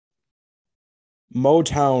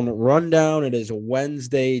Motown Rundown. It is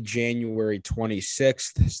Wednesday, January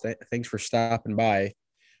 26th. Thanks for stopping by.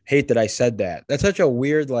 Hate that I said that. That's such a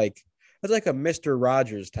weird, that's like a Mr.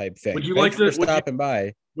 Rogers type Would thing. you like Thanks to for stopping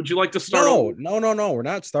by. would you like to start No, over? no, no, no. We're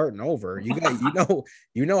not starting over.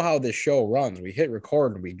 You know how this show runs. We hit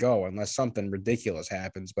record and we go unless something ridiculous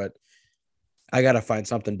happens, but I got to find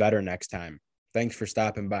something better next time. Thanks for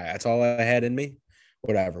stopping by. That's all I had in me.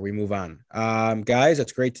 Whatever, we move on. Guys,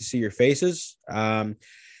 it's great to see your faces.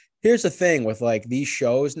 Here's the thing with like these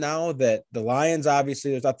shows now that the Lions,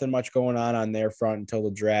 obviously, there's nothing much going on their front until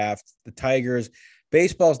the draft. The Tigers,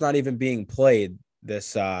 baseball's not even being played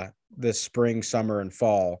this spring, summer, and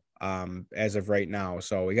fall as of right now.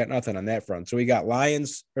 So we got nothing on that front. So we got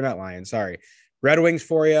Red Wings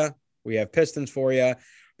for you. We have Pistons for you.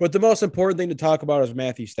 But the most important thing to talk about is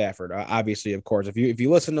Matthew Stafford. Obviously, of course, if you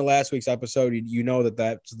listen to last week's episode, you know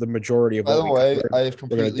that's the majority of By what the we way, covered. I have We're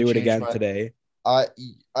going to completely do it changed again my. today.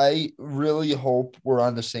 I really hope we're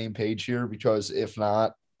on the same page here, because if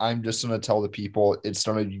not, I'm just gonna tell the people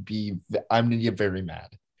I'm gonna get very mad.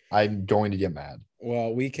 I'm going to get mad.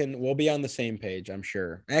 Well, we'll be on the same page, I'm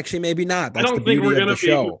sure. Actually, maybe not. I That's the don't think we're beauty of gonna the be.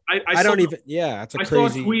 show. I I saw don't even. Yeah, it's a I saw a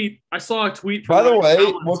crazy. tweet. I saw a tweet from By the Ryan way,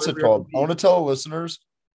 Collins what's it earlier called? this I want to week. tell the listeners.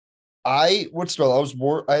 I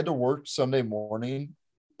had to work Sunday morning,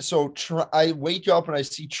 so I wake up and I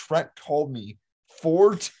see Trent called me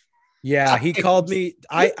four Yeah, he called me.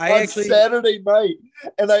 I on actually. Saturday night,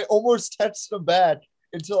 and I almost texted him back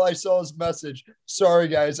until I saw his message. Sorry,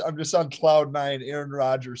 guys, I'm just on cloud nine. Aaron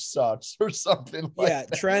Rodgers sucks, or something like Yeah,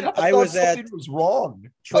 that. Trent. I thought something was wrong.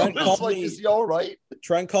 Trent I was called like, me. is he all right?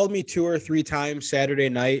 Trent called me 2 or 3 times Saturday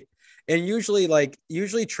night. And usually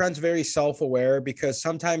Trent's very self-aware because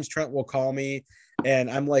sometimes Trent will call me and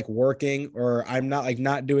I'm like working or I'm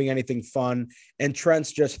not doing anything fun. And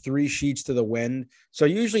Trent's just 3 sheets to the wind. So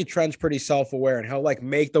usually Trent's pretty self-aware and he'll like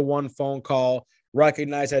make the one phone call,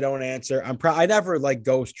 recognize I don't answer. I never like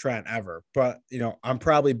ghost Trent ever, but I'm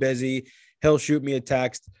probably busy. He'll shoot me a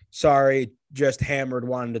text. Sorry, just hammered,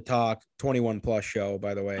 wanted to talk. 21 plus show,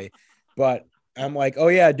 by the way. But I'm like, oh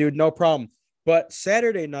yeah, dude, no problem. But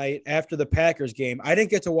Saturday night after the Packers game, I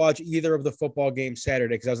didn't get to watch either of the football games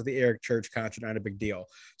Saturday because I was at the Eric Church concert, not a big deal.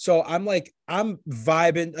 So I'm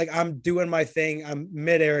vibing, like I'm doing my thing. I'm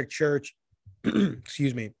mid Eric Church.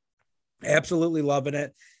 Excuse me. Absolutely loving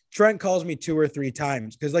it. Trent calls me 2 or 3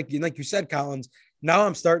 times because like you said, Collins, now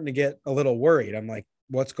I'm starting to get a little worried. I'm like,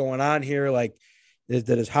 what's going on here? Like, did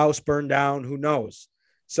his house burn down? Who knows?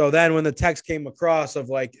 So then when the text came across of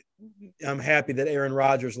like, I'm happy that Aaron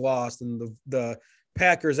Rodgers lost and the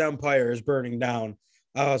Packers empire is burning down.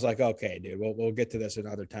 I was like, okay, dude, we'll get to this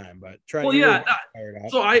another time. But Trent, Well, you were yeah. fired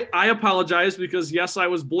up. So I apologize because yes, I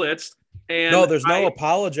was blitzed. And No, there's no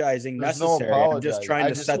apologizing There's no necessary. I'm just apologizing. trying I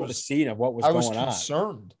to just set the was- scene of what was I was going on.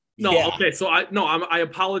 concerned. No, Yeah. okay. So I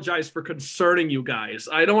apologize for concerning you guys.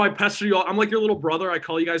 I know I pester you all. I'm like your little brother. I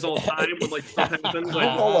call you guys all the time when like stuff happens. I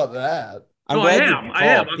don't know about that. I'm No, glad I you am. called.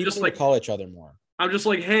 I'm People just need like to call each other more. I'm just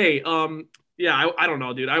like, hey, yeah, I don't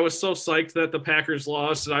know, dude. I was so psyched that the Packers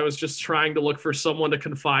lost, and I was just trying to look for someone to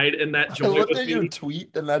confide in that I joy looked with at me. your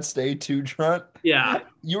tweet the next day too, Trent. Yeah,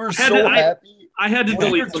 You were had so to- happy. I had to One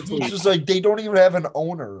of your delete some tweets tweets. was like, they don't even have an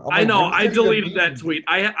owner. I'm I like, know. what I does that even deleted that mean? tweet.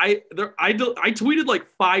 I tweeted like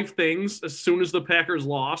 5 things as soon as the Packers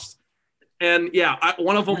lost, and yeah,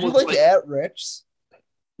 one of them Were you was like at Rich?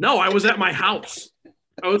 no, I was at my house.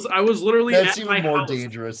 I was literally That's at my even more house.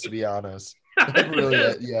 dangerous, to be honest.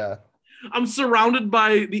 Really, yeah. I'm surrounded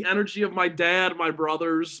by the energy of my dad, my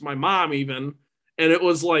brothers, my mom, even, and it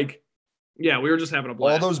was like, yeah, we were just having a All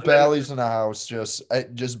blast. those Bally's in the house just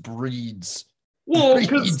breeds. Well,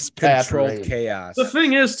 because breeds Controlled Patrick. chaos. the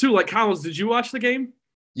thing is too, like Collins, did you watch the game?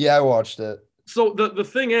 Yeah, I watched it. So the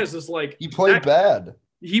thing is like He played bad.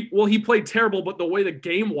 he played terrible, but the way the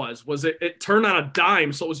game was it turned on a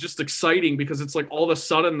dime, so it was just exciting because it's like all of a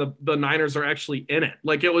sudden the Niners are actually in it.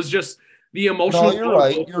 Like it was just the emotional. No, you're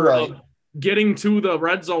right. You're right. of getting to the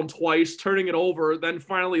red zone twice, turning it over, then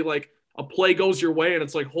finally like a play goes your way, and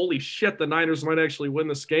it's like, holy shit, the Niners might actually win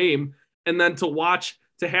this game. And then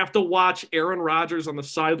to have to watch Aaron Rodgers on the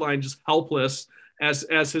sideline just helpless as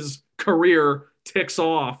his career ticks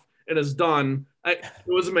off and is done. It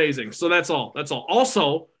was amazing. So that's all. That's all.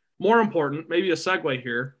 Also, more important, maybe a segue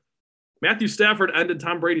here. Matthew Stafford ended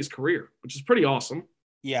Tom Brady's career, which is pretty awesome.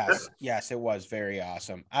 Yes, it was very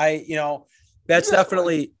awesome. That's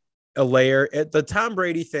definitely a layer. The Tom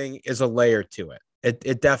Brady thing is a layer to it.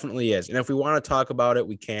 It definitely is. And if we want to talk about it,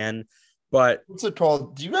 we can. But What's it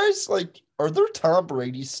called? Do you guys are there Tom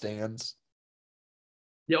Brady stands?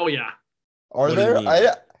 Yeah, oh yeah. Are What do you there? mean?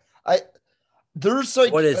 There's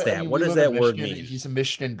like, What is I that? mean, What we does live in that word Michigan. mean? He's a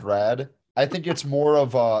Michigan grad. I think it's more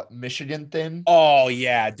of a Michigan thing. Oh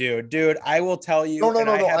yeah, dude. I will tell you. No, no, And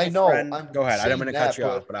no, I no. have I a know. friend. I'm Go ahead. I don't saying mean to cut that, you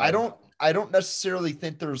off, but but I don't necessarily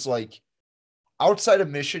think there's like outside of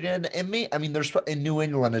Michigan and me. I mean, there's in New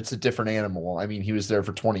England, it's a different animal. I mean, he was there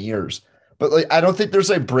for 20 years. But like I don't think there's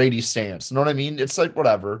like Brady stance. You know what I mean? It's like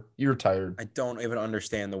whatever. You're tired. I don't even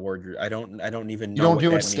understand the word. I don't even You know don't what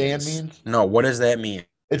do what that Stan means. means? No, what does that mean?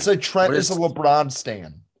 It's like Trent What is a is LeBron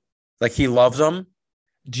stan. like he loves them?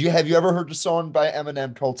 Have you ever heard the song by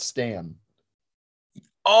Eminem called Stan?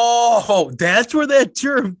 Oh, that's where that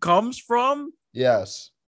term comes from?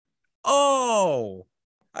 Yes. Oh,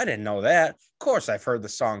 I didn't know that. Of course, I've heard the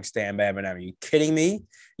song "Stand by Eminem." Are you kidding me?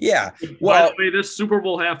 Yeah. By Well, the way, this Super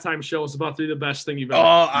Bowl halftime show is about to be the best thing you've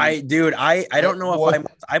ever dude, I don't know if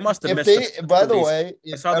I must have If missed. they, by the release. way, I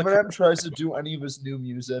if saw the Eminem tries to do any of his new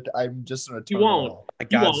music, I'm just gonna He turn it won't. off.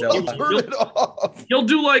 He won't. Godzilla. I'll turn it off.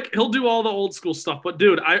 He'll do all the old school stuff. But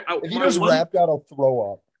dude, If he just rapped out, I'll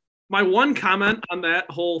throw up. my one comment on that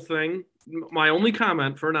whole thing, my only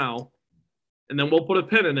comment for now, and then we'll put a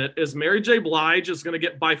pin in it, is Mary J. Blige is going to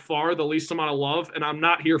get by far the least amount of love, and I'm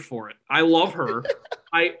not here for it. I love her.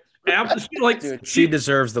 Dude, she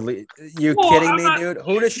deserves the lead. You kidding me, dude?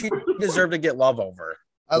 Who does she deserve to get love over?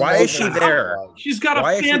 Why is she there? She's got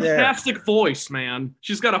a fantastic voice, man.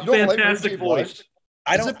 She's got a fantastic voice.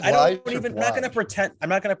 I'm not going to pretend. I'm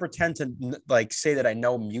not going to pretend to like say that I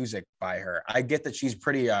know music by her. I get that she's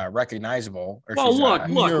pretty recognizable. Or well, she's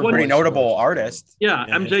look, pretty notable artist. Yeah,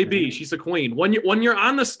 MJB, she's a queen. When you're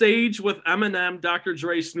on the stage with Eminem, Dr.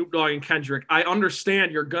 Dre, Snoop Dogg, and Kendrick, I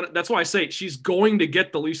understand you're gonna. That's why I say she's going to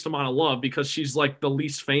get the least amount of love because she's like the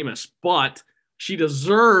least famous. But she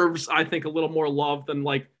deserves, I think, a little more love than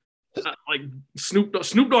like Snoop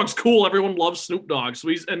Dogg's cool. Everyone loves Snoop Dogg, so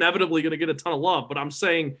he's inevitably going to get a ton of love. But I'm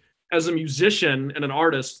saying, as a musician and an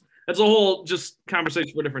artist, that's a whole just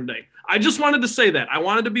conversation for a different day. I just wanted to say that. I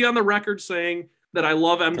wanted to be on the record saying that I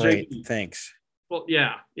love MJ. Great, thanks. Well,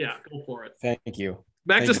 yeah, go for it. Thank you.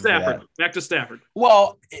 Back to Stafford.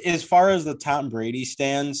 Well, as far as the Tom Brady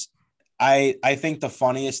stands, I think the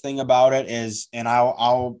funniest thing about it is, and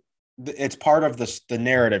it's part of the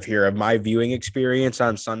narrative here of my viewing experience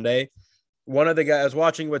on Sunday. One of the guys I was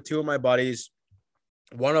watching with two of my buddies.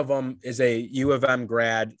 One of them is a U of M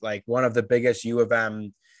grad, like one of the biggest U of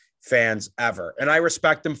M fans ever. And I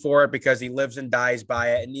respect him for it because he lives and dies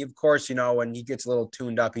by it. And he, of course, when he gets a little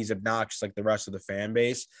tuned up, he's obnoxious like the rest of the fan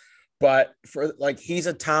base. But he's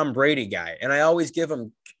a Tom Brady guy. And I always give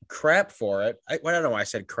him crap for it. I don't know why I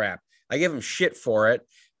said crap. I give him shit for it.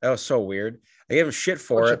 That was so weird. I gave him shit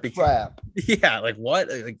for it. Crap. Yeah, like what?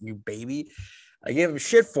 Like you baby. I gave him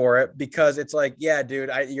shit for it because it's like, yeah, dude,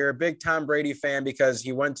 you're a big Tom Brady fan because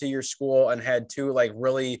he went to your school and had two like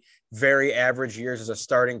really very average years as a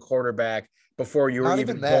starting quarterback before you were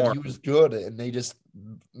even born. He was good and they just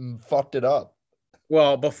fucked it up.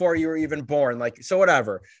 Well, before you were even born, like, so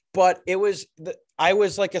whatever. But I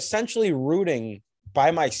was like essentially rooting by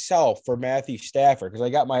myself for Matthew Stafford because I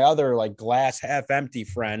got my other like glass half empty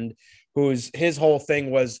friend his whole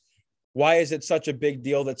thing was, why is it such a big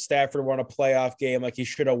deal that Stafford won a playoff game? Like he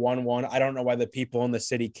should have won one. I don't know why the people in the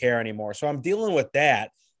city care anymore. So I'm dealing with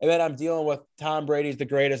that. And then I'm dealing with Tom Brady's the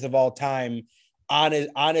greatest of all time on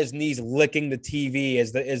his knees, licking the TV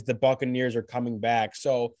as the Buccaneers are coming back.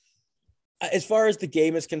 So as far as the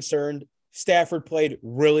game is concerned, Stafford played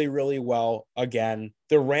really, really well again.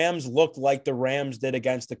 The Rams looked like the Rams did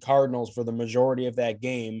against the Cardinals for the majority of that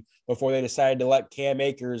game before they decided to let Cam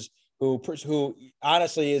Akers, who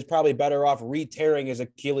honestly is probably better off re-tearing his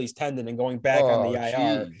Achilles tendon and going back on the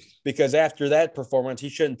IR, because after that performance, he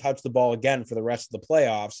shouldn't touch the ball again for the rest of the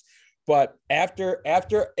playoffs. But after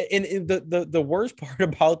the worst part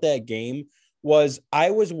about that game was I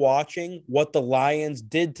was watching what the Lions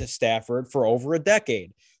did to Stafford for over a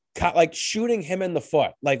decade, like shooting him in the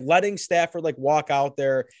foot, like letting Stafford like walk out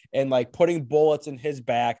there and like putting bullets in his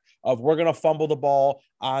back of, we're going to fumble the ball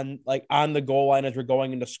on the goal line as we're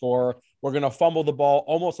going into score. We're going to fumble the ball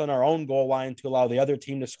almost on our own goal line to allow the other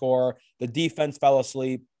team to score. The defense fell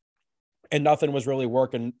asleep and nothing was really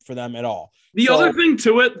working for them at all. The other thing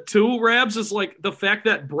to it too, Rabs, is like the fact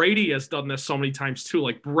that Brady has done this so many times too.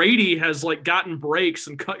 Like Brady has like gotten breaks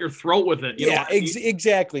and cut your throat with it. You know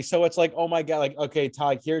exactly. So it's like, oh my God, like, okay,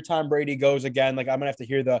 Todd, here Tom Brady goes again. Like I'm gonna have to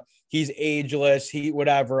hear he's ageless,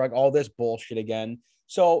 whatever, like all this bullshit again.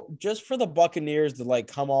 So just for the Buccaneers to like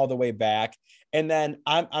come all the way back. And then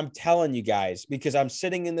I'm telling you guys, because I'm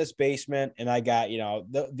sitting in this basement and I got,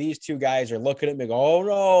 these two guys are looking at me, go, oh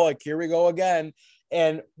no, like here we go again.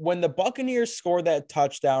 And when the Buccaneers score that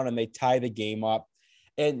touchdown and they tie the game up,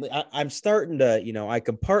 and I'm starting to, I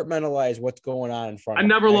compartmentalize what's going on in front I of me.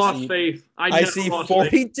 never lost faith. I see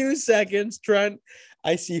 42 seconds, Trent.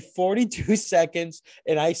 I see 42 seconds,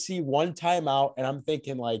 and I see one timeout, and I'm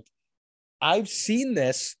thinking, like, I've seen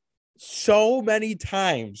this so many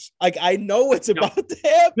times. Like, I know what's about to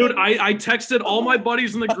happen. Dude, I texted all my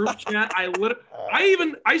buddies in the group chat.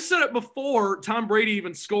 I said it before Tom Brady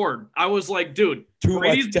even scored. I was like, dude,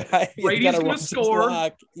 Brady's gonna score.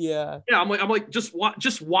 Yeah. Yeah, I'm like, just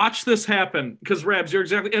watch this happen. Because Rabs, you're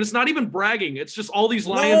exactly, and it's not even bragging. It's just all these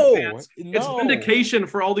Lions fans. It's vindication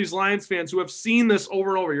for all these Lions fans who have seen this over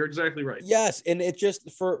and over. You're exactly right. Yes, and it just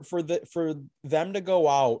for them to go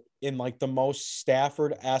out in like the most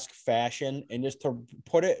Stafford-esque fashion and just to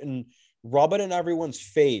put it and rub it in everyone's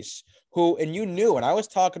face. And you knew, and I was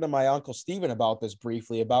talking to my uncle Steven about this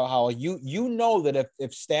briefly, about how you know that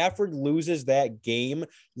if Stafford loses that game,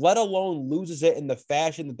 let alone loses it in the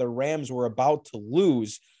fashion that the Rams were about to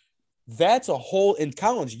lose, that's a whole, and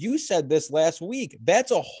Collins, you said this last week,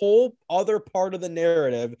 that's a whole other part of the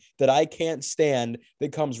narrative that I can't stand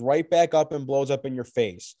that comes right back up and blows up in your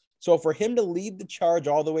face. So for him to lead the charge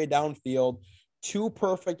all the way downfield, 2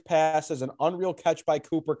 perfect passes, an unreal catch by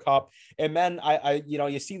Cooper Kupp, and then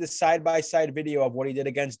you see the side-by-side video of what he did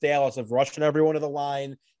against Dallas of rushing everyone to the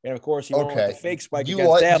line, and of course he went with the fake spike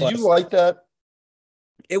against Dallas. Did you like that?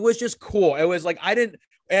 It was just cool. It was like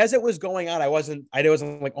as it was going on, I wasn't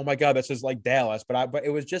like, oh my God, this is like Dallas, but it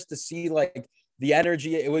was just to see like the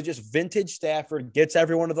energy. It was just vintage Stafford, gets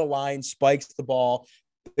everyone to the line, spikes the ball,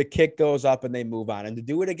 the kick goes up, and they move on. And to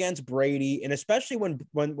do it against Brady, and especially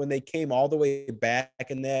when they came all the way back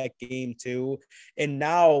in that game too, and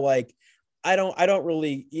now like I don't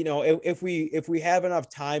really, if we have enough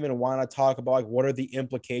time and want to talk about like what are the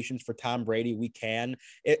implications for Tom Brady, we can.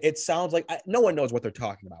 It sounds like no one knows what they're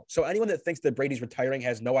talking about. So anyone that thinks that Brady's retiring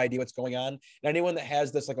has no idea what's going on. And anyone that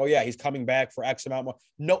has this like, oh yeah, he's coming back for X amount more,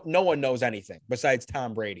 no one knows anything besides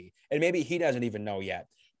Tom Brady. And maybe he doesn't even know yet.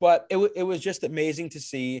 But it was just amazing to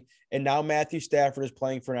see. And now Matthew Stafford is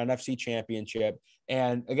playing for an NFC championship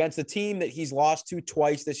and against a team that he's lost to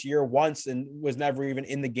twice this year, once and was never even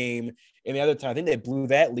in the game. And the other time, I think they blew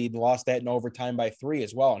that lead and lost that in overtime by 3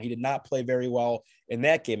 as well. And he did not play very well in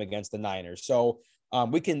that game against the Niners. So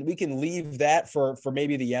we can leave that for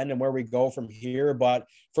maybe the end and where we go from here. But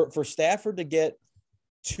for Stafford to get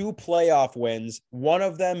 2 playoff wins, one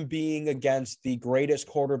of them being against the greatest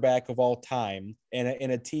quarterback of all time in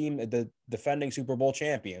a team, the defending Super Bowl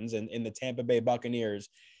champions in the Tampa Bay Buccaneers.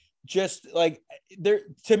 Just like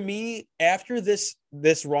to me, after this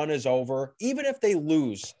run is over, even if they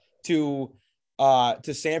lose to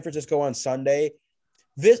San Francisco on Sunday,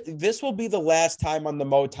 this will be the last time on the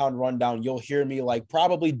Motown Rundown you'll hear me like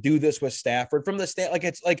probably do this with Stafford from the stand. Like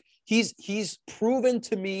it's like he's proven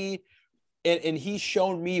to me. And he's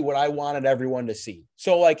shown me what I wanted everyone to see.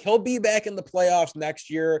 So, like, he'll be back in the playoffs next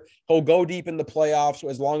year. He'll go deep in the playoffs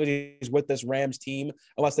as long as he's with this Rams team,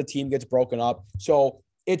 unless the team gets broken up. So,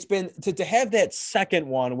 it's been to have that second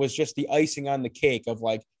one was just the icing on the cake of,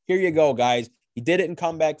 like, here you go, guys. He did it in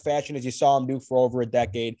comeback fashion, as you saw him do for over a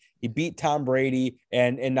decade. He beat Tom Brady,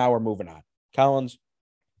 and now we're moving on. Collins?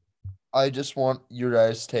 I just want your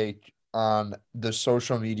guys' take on the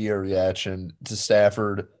social media reaction to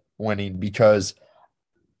Stafford winning, because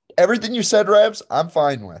everything you said, Rabs, I'm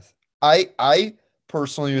fine with. I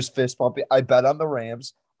personally was fist pumping. I bet on the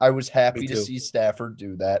Rams. I was happy to see Stafford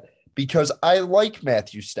do that because I like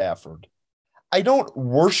Matthew Stafford. I don't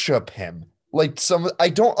worship him like I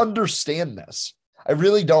don't understand this. I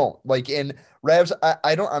really don't. Like, in Rabs,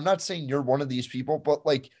 I'm not saying you're one of these people, but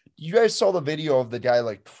like you guys saw the video of the guy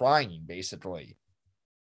like crying basically.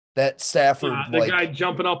 That Stafford, the guy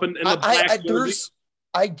jumping up in the black jersey.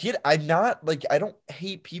 I'm not like, I don't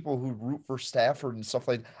hate people who root for Stafford and stuff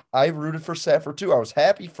like that. I rooted for Stafford too. I was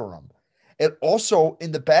happy for him. And also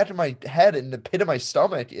in the back of my head, in the pit of my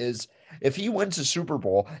stomach is if he wins a Super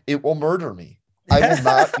Bowl, it will murder me. I will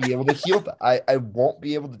not be able to heal that. I won't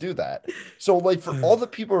be able to do that. So like for all the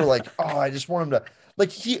people who are like, oh, I just want him to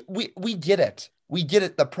like, we get it. We get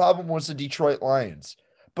it. The problem was the Detroit Lions,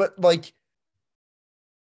 but like,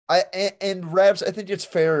 and Rabs, I think it's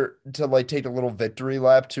fair to like take a little victory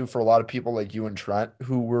lap too for a lot of people like you and Trent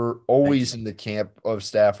who were always in the camp of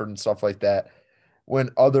Stafford and stuff like that when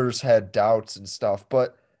others had doubts and stuff.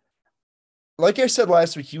 But like I said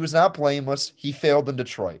last week, he was not blameless. He failed in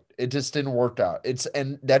Detroit. It just didn't work out.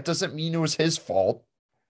 And that doesn't mean it was his fault,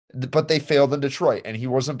 but they failed in Detroit and he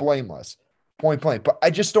wasn't blameless. Point blank. But I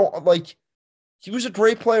just don't like, he was a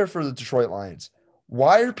great player for the Detroit Lions.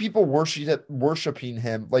 Why are people worshiping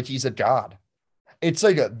him like he's a god? It's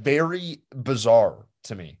like a very bizarre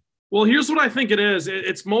to me. Well, here's what I think it is.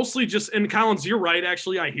 It's mostly just, and Collins, you're right.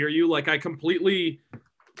 Actually, I hear you. Like,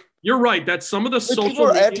 you're right. That some of the Like, social people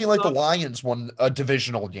are media acting like the stuff- Lions won a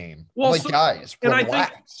divisional game. Well, I'm like, so- guys, and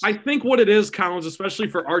relax. I think what it is, Collins, especially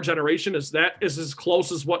for our generation, is that is as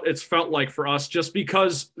close as what it's felt like for us. Just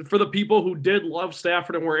because for the people who did love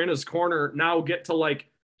Stafford and were in his corner now get to like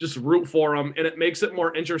just root for him, and it makes it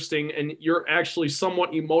more interesting. And you're actually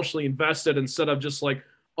somewhat emotionally invested instead of just like,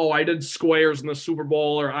 oh, I did squares in the Super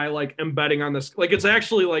Bowl, or I like am betting on this. Like, it's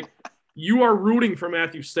actually like you are rooting for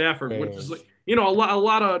Matthew Stafford, which is like, you know, a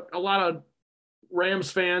lot of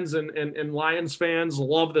Rams fans and Lions fans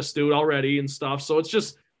love this dude already and stuff. So it's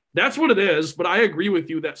just, that's what it is. But I agree with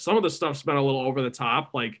you that some of the stuff's been a little over the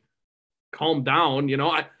top. Like, calm down. You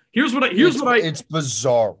know, It's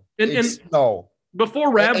bizarre. No.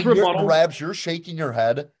 Before Rab's rebuttal, Rabs, you're shaking your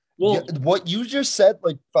head. well, What you just said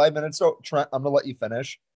like 5 minutes ago, Trent, I'm gonna let you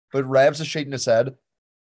finish. But Rabs is shaking his head.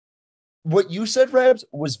 What you said, Rabs,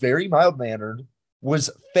 was very mild mannered, was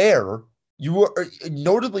fair. You were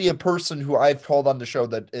notably a person who I've called on the show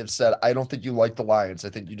that have said, I don't think you like the Lions. I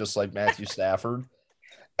think you just like Matthew Stafford.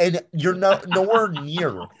 And you're nowhere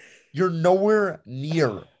near. You're nowhere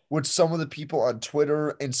near what some of the people on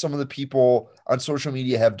Twitter and some of the people on social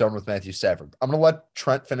media have done with Matthew Stafford. I'm gonna let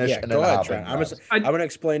Trent finish Yeah, and go then ahead, hop Trent. in. I'm gonna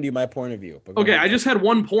explain to you my point of view. But go okay, ahead. I just had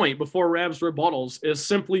one point before Rab's rebuttals is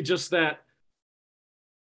simply just that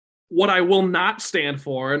what I will not stand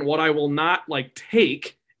for and what I will not like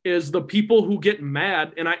take is the people who get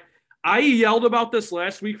mad. And I yelled about this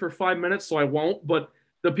last week for 5 minutes, so I won't, but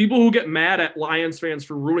the people who get mad at Lions fans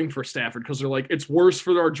for rooting for Stafford because they're like, it's worse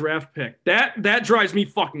for our draft pick. That drives me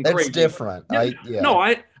fucking That's crazy. different. Yeah. No,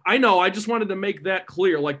 I know. I just wanted to make that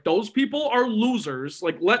clear. Like, those people are losers.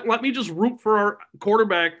 Like, let me just root for our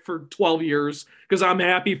quarterback for 12 years because I'm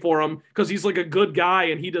happy for him because he's like a good guy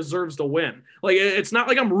and he deserves to win. Like, it's not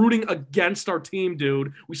like I'm rooting against our team,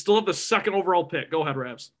 dude. We still have the second overall pick. Go ahead,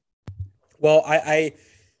 Rabs. Well,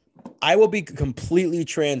 I will be completely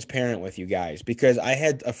transparent with you guys because I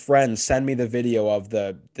had a friend send me the video of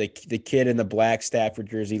the kid in the black Stafford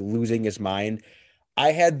jersey losing his mind.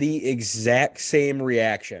 I had the exact same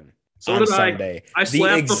reaction So on did Sunday. I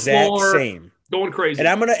slapped the floor, same. Going crazy. And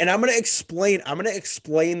I'm gonna explain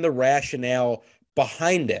the rationale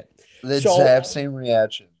behind it. The exact same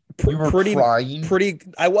reaction. You were crying?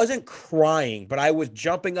 I wasn't crying, but I was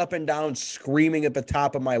jumping up and down, screaming at the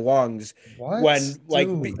top of my lungs. What? When like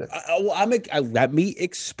Dude. let me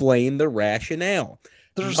explain the rationale.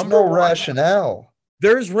 There's no rationale.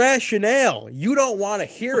 There's rationale. You don't want to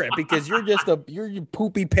hear it because you're just you're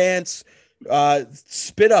poopy pants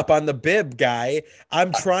spit up on the bib guy.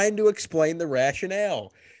 I'm trying to explain the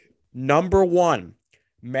rationale. Number one,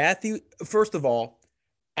 Matthew, first of all,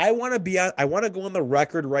 I want to go on the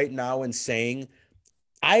record right now and saying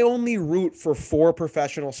I only root for 4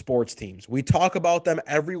 professional sports teams. We talk about them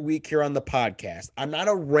every week here on the podcast. I'm not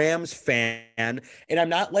a Rams fan, and I'm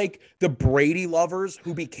not like the Brady lovers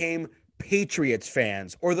who became Patriots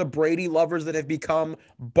fans or the Brady lovers that have become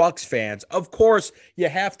Bucks fans. Of course, you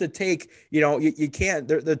have to take, you can't,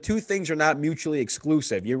 the two things are not mutually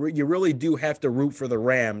exclusive. You really do have to root for the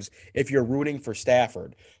Rams if you're rooting for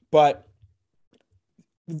Stafford. But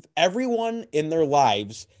everyone in their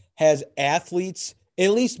lives has athletes.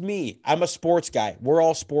 At least me, I'm a sports guy. We're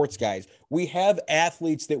all sports guys. We have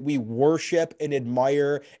athletes that we worship and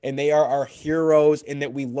admire, and they are our heroes and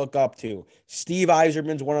that we look up to. Steve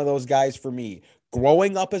Yzerman's one of those guys for me.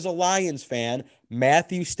 Growing up as a Lions fan,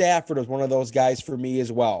 Matthew Stafford is one of those guys for me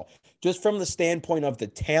as well. Just from the standpoint of the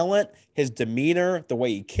talent, his demeanor, the way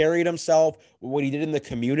he carried himself, what he did in the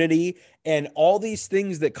community, and all these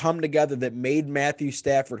things that come together that made Matthew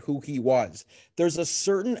Stafford who he was. There's a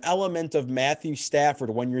certain element of Matthew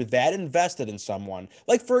Stafford when you're that invested in someone.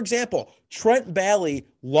 Like, for example, Trent Bally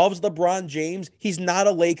loves LeBron James. He's not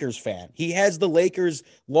a Lakers fan. He has the Lakers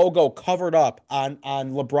logo covered up on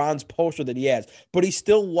LeBron's poster that he has, but he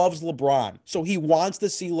still loves LeBron. So he wants to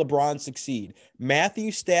see LeBron succeed.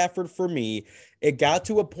 Matthew Stafford, for me, it got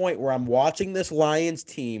to a point where I'm watching this Lions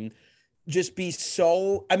team just be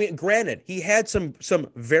so, I mean, granted, he had some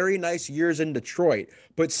very nice years in Detroit,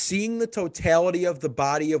 but seeing the totality of the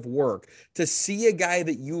body of work, to see a guy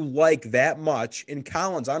that you like that much, in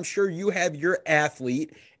Collins, I'm sure you have your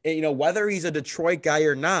athlete, whether he's a Detroit guy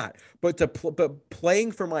or not, but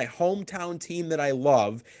playing for my hometown team that I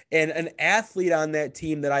love and an athlete on that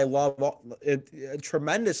team that I love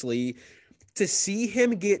tremendously, to see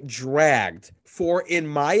him get dragged for, in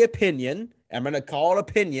my opinion, I'm going to call it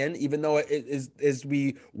opinion, even though it is, as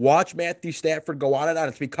we watch Matthew Stafford go on and on,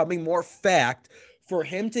 it's becoming more fact, for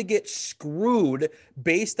him to get screwed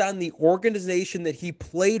based on the organization that he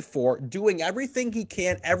played for, doing everything he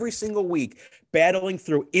can every single week, battling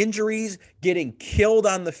through injuries, getting killed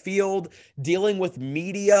on the field, dealing with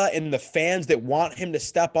media and the fans that want him to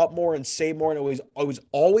step up more and say more. And it was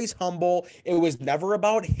always humble. It was never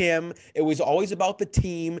about him. It was always about the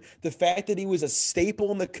team. The fact that he was a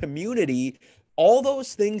staple in the community, all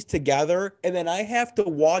those things together, and then I have to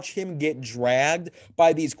watch him get dragged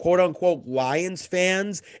by these quote-unquote Lions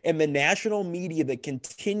fans and the national media that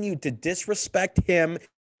continue to disrespect him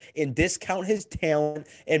and discount his talent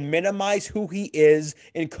and minimize who he is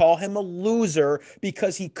and call him a loser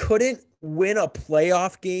because he couldn't win a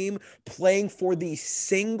playoff game playing for the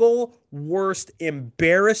single worst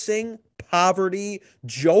embarrassing poverty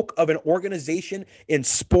joke of an organization in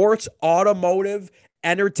sports, automotive,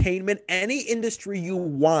 entertainment, any industry you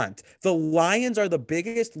want. The Lions are the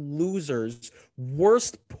biggest losers,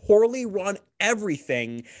 worst, poorly run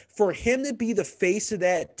everything. For him to be the face of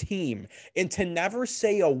that team and to never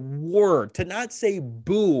say a word, to not say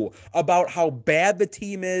boo about how bad the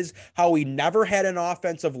team is, how he never had an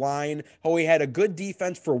offensive line, how he had a good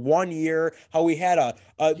defense for 1 year, how he had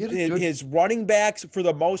his running backs for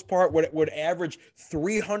the most part would average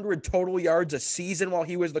 300 total yards a season while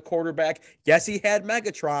he was the quarterback. Yes, he had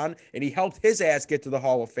Megatron and he helped his ass get to the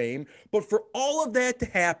Hall of Fame. But for all of that to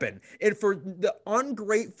happen and for the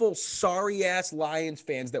ungrateful, sorry ass Lions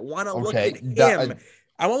fans that want to look at him,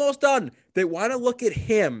 I'm almost done. They want to look at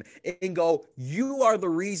him and go, you are the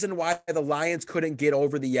reason why the Lions couldn't get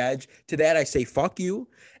over the edge. To that, I say, fuck you.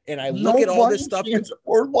 And I look at all this stuff.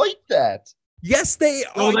 Or like that. Yes, they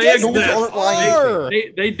are. Oh, yes, those aren't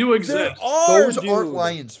Lions. They do exist. Those aren't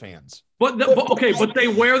Lions fans. But they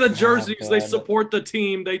wear the jerseys. They support the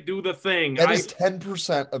team. They do the thing. That is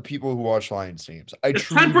 10% of people who watch Lions teams. It's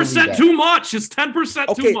 10% too much. It's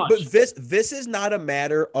 10% too much. But this is not a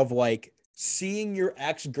matter of like seeing your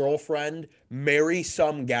ex-girlfriend marry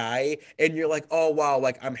some guy and you're like, oh wow,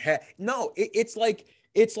 like no, it's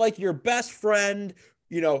like your best friend,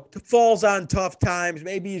 falls on tough times.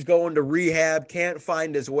 Maybe he's going to rehab, can't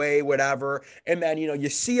find his way, whatever. And then, you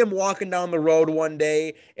see him walking down the road one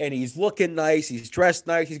day and he's looking nice. He's dressed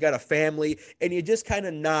nice. He's got a family. And you just kind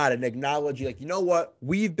of nod and acknowledge, like, you know what?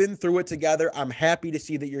 We've been through it together. I'm happy to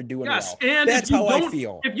see that you're doing well. And that's how I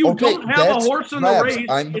feel. If you don't have a horse in the race,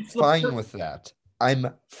 I'm fine with that. I'm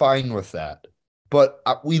fine with that. But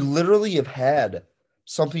we literally have had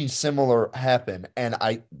something similar happen. And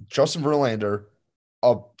Justin Verlander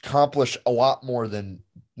accomplished a lot more than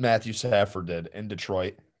Matthew Stafford did in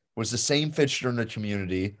Detroit, was the same fixture in the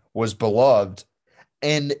community, was beloved.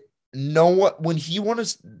 And when he won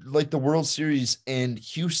the World Series in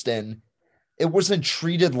Houston, it wasn't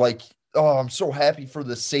treated like, oh, I'm so happy for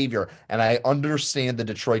the savior. And I understand the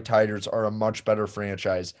Detroit Tigers are a much better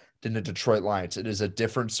franchise than the Detroit Lions. It is a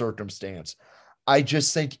different circumstance. I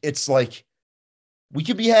just think it's like, we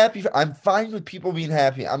could be happy. I'm fine with people being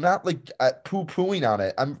happy. I'm not like poo-pooing on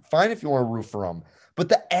it. I'm fine if you want to root for them. But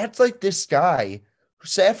the ads like this guy,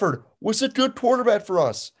 Stafford, was a good quarterback for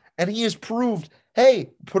us. And he has proved,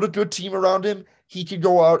 hey, put a good team around him. He can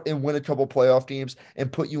go out and win a couple playoff games and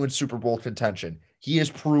put you in Super Bowl contention. He has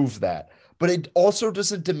proved that. But it also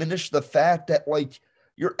doesn't diminish the fact that, like,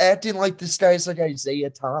 you're acting like this guy's like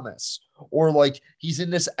Isaiah Thomas or like he's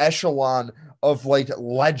in this echelon of like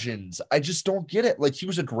legends. I just don't get it. Like, he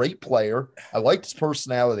was a great player. I liked his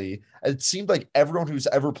personality. It seemed like everyone who's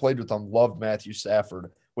ever played with him loved Matthew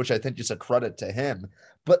Stafford, which I think is a credit to him.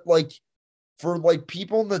 But like, for like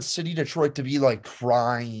people in the city of Detroit to be like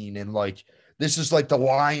crying and like, this is like the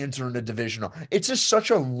Lions are in the divisional. It's just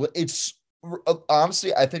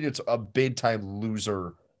honestly, I think it's a big time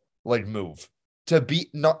loser like move.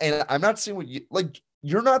 And I'm not saying what you like.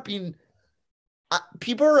 You're not being.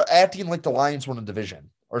 People are acting like the Lions won a division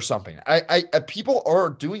or something. People are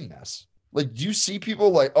doing this. Like, do you see people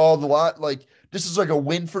like, oh, this is like a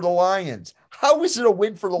win for the Lions? How is it a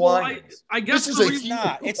win for the Lions? I guess it's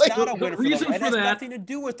not a win for the Lions. It has nothing to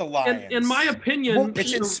do with the Lions. In my opinion,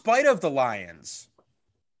 it's in spite of the Lions.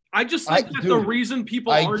 I just think the reason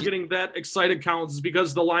people are getting that excited counts is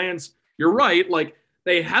because the Lions. You're right. Like,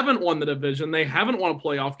 they haven't won the division. They haven't won a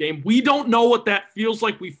playoff game. We don't know what that feels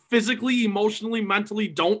like. We physically, emotionally, mentally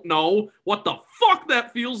don't know what the fuck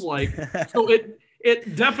that feels like. So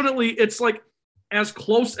it definitely, it's like as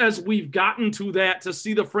close as we've gotten to that to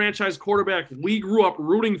see the franchise quarterback we grew up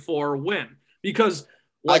rooting for win. Because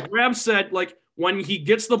like Rab said, like when he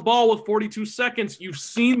gets the ball with 42 seconds, you've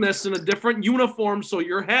seen this in a different uniform. So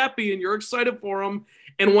you're happy and you're excited for him.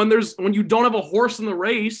 And when you don't have a horse in the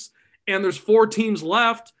race, and there's 4 teams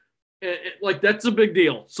left, Like that's a big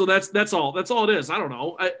deal. So that's all. That's all it is. I don't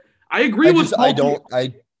know. I agree with.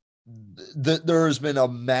 There has been a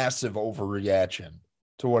massive overreaction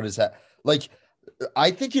to what is that. Like,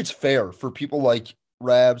 I think it's fair for people like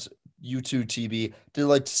Rabs, YouTube TB to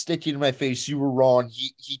like stick in my face. You were wrong.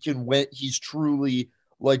 He can win. He's truly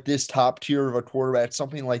like this top tier of a quarterback,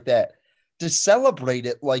 something like that. To celebrate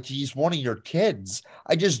it like he's one of your kids,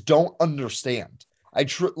 I just don't understand. And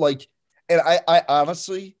I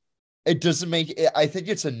honestly, it doesn't make it. I think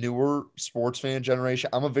it's a newer sports fan generation.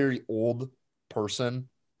 I'm a very old person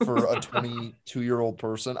for a 22-year-old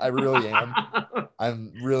person. I really am.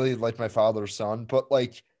 I'm really like my father's son, but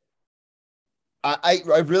like, I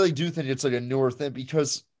really do think it's like a newer thing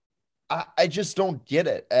because I just don't get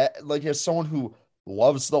it. Like as someone who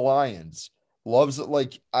loves the Lions, loves it.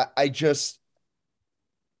 Like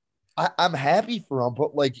I'm happy for him,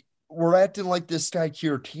 but like we're acting like this guy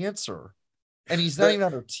cured cancer, and he's not even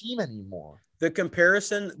on our team anymore. The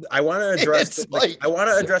comparison I want to address. I want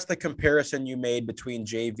to address the comparison you made between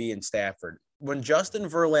JV and Stafford. When Justin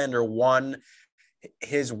Verlander won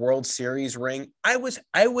his World Series ring, I was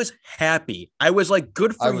happy. I was like,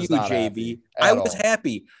 good for you, JV. I was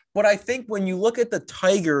happy. But I think when you look at the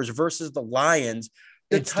Tigers versus the Lions,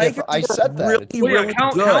 the Tigers I said that. Really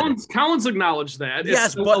good. Collins acknowledged that.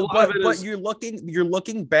 Yes, but you're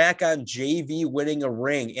looking back on JV winning a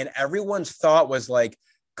ring, and everyone's thought was like,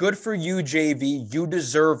 good for you, JV. You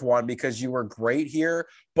deserve one because you were great here.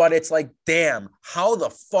 But it's like, damn, how the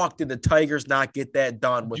fuck did the Tigers not get that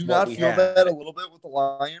done with what we had? Do you not feel that a little bit with the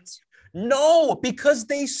Lions? No, because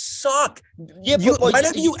they suck. Yeah, when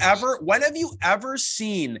have you ever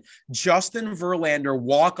seen Justin Verlander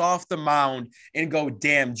walk off the mound and go,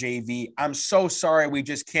 "Damn, JV, I'm so sorry, we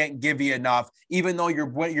just can't give you enough," even though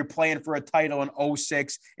you're playing for a title in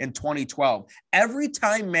 2006 and 2012. Every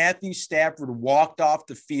time Matthew Stafford walked off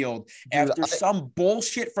the field after some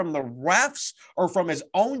bullshit from the refs or from his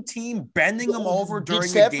own team bending him over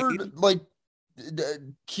during the game, like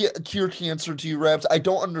cure cancer to you, Rabs. I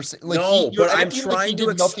don't understand. Like, but I'm trying to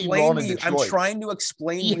explain to you. I'm trying to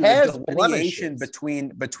explain the delineation between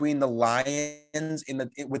the Lions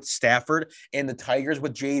with Stafford and the Tigers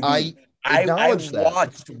with JV. I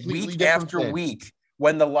watched week after week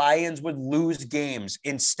when the Lions would lose games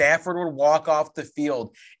and Stafford would walk off the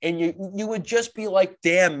field, and you would just be like,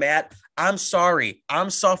 "Damn, Matt, I'm sorry, I'm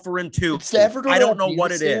suffering too." Stafford, I don't know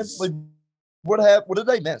what it is. Like, what happened? What did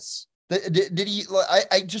I miss? Did he?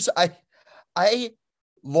 I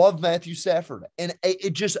love Matthew Stafford, and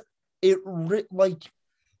dude.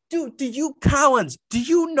 Do you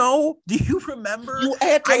know? Do you remember?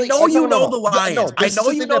 I know you know the Lions. I know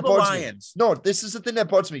you know the Lions. No, this is the thing that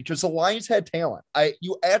bugs me because the Lions had talent.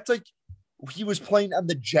 You act like he was playing on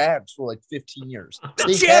the Jags for like 15 years.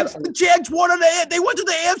 The Jags won they went to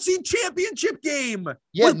the AFC Championship game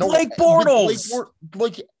with Blake Bortles.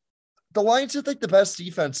 The Lions had like the best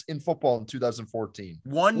defense in football in 2014.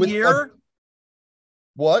 What?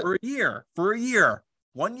 For a year.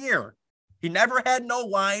 1 year. He never had no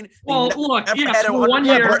line. Well, look, yes, for 1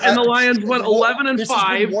 year, and the Lions went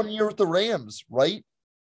 11-5. 1 year with the Rams, right?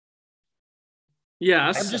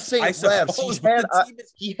 Yes. I'm just saying,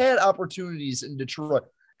 he had opportunities in Detroit.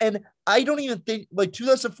 And I don't even think, like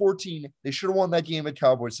 2014, they should have won that game at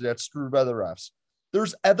Cowboys. So that's screwed by the refs.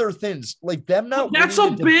 There's other things like them not. That's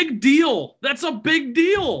a big deal. That's a big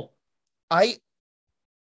deal.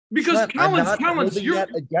 Because Collins, you're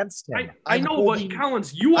against him. I know, but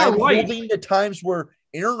Collins, you are right. I'm holding the times where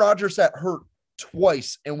Aaron Rodgers got hurt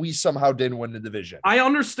twice and we somehow didn't win the division. I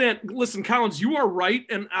understand. Listen, Collins, you are right,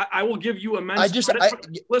 and I will give you immense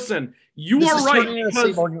credit. Listen, you are right. The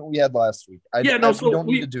same argument we had last week. We don't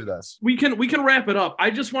need to do this. We can wrap it up. I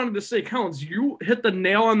just wanted to say, Collins, you hit the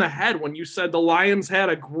nail on the head when you said the Lions had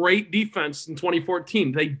a great defense in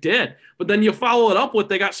 2014. They did, but then you follow it up with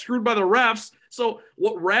they got screwed by the refs. So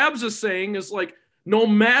what Rabs is saying is like, no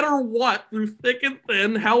matter what, through thick and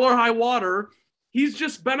thin, hell or high water, he's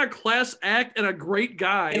just been a class act and a great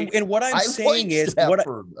guy. And what I'm saying is,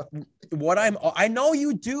 I know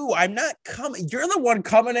you do. I'm not coming. You're the one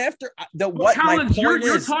coming after what Collins, my point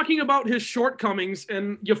you're talking about his shortcomings,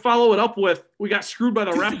 and you follow it up with, we got screwed by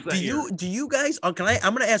the refs. Do you guys? I'm going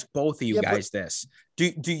to ask both of you guys this.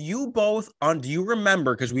 Do you both? Do you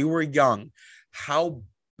remember? Because we were young, how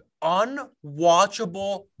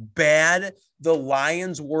unwatchable bad the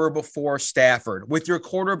Lions were before Stafford, with your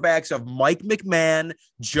quarterbacks of Mike McMahon,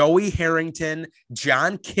 Joey Harrington,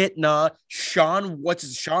 John Kitna, Sean White,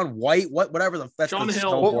 Sean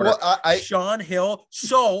Hill. Sean Hill.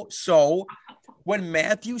 So when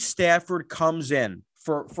Matthew Stafford comes in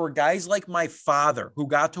for guys like my father who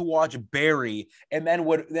got to watch Barry and then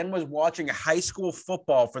was watching high school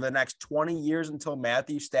football for the next 20 years until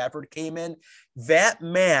Matthew Stafford came in, that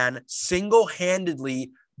man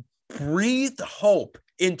single-handedly breathed hope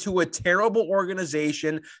into a terrible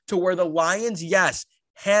organization to where the Lions, yes,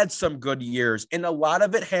 had some good years, and a lot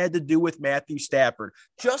of it had to do with Matthew Stafford.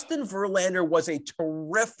 Justin Verlander was a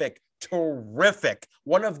terrific,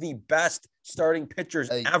 one of the best starting pitchers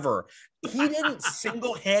ever. He didn't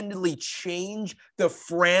single-handedly change the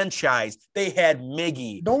franchise. They had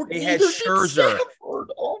Miggy. They had Scherzer.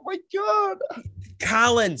 Oh, my God.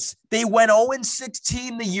 Collins, they went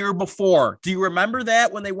 0-16 the year before. Do you remember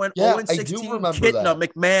that when they went 0-16? I do remember Kitna, that.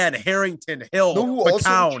 McMahon, Harrington, Hill,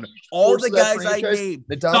 McCown, all the guys I named.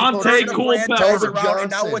 Dante Culpepper.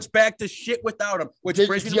 And now it's back to shit without him, which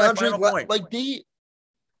brings me to my final point.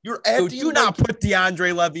 You're at do not put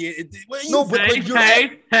DeAndre Levy in.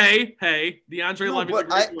 Hey, DeAndre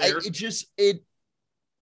Levy.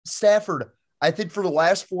 Stafford, I think for the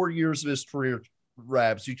last 4 years of his career,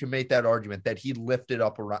 Rabs, you can make that argument that he lifted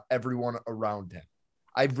up everyone around him.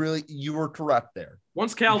 You were correct there.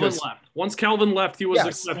 Once Calvin left, he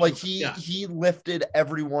was he lifted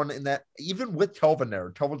everyone in that, even with Calvin there.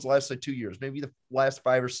 Calvin's last 2 years, maybe the last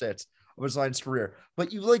 5 or 6 of his Lions career.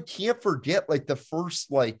 But you can't forget the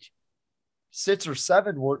first 6 or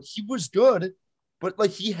 7 where he was good, but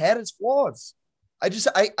he had his flaws. I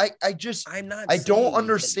don't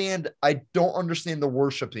understand the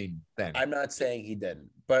worshiping thing. I'm not saying he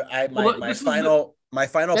didn't, but my final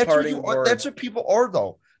parting word. That's what people are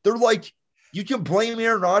though. They're you can blame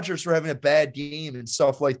Aaron Rodgers for having a bad game and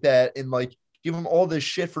stuff like that, and give him all this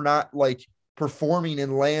shit for not performing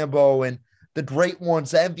in Lambeau, and the great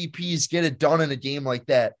ones, the MVPs, get it done in a game like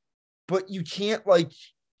that. But you can't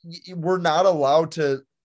we're not allowed to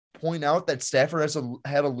point out that Stafford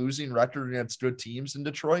had a losing record against good teams in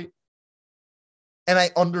Detroit. And I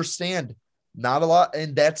understand not a lot,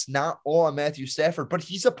 and that's not all on Matthew Stafford, but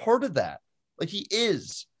he's a part of that. He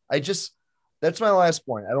is. That's my last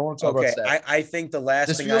point. I don't want to talk about Stafford. I think the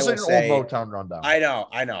last thing I will say. This feels like an old Motown rundown. I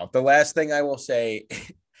know. The last thing I will say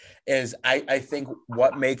is I think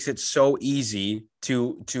what makes it so easy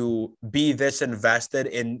to be this invested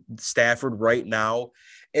in Stafford right now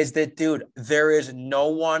is that, dude, there is no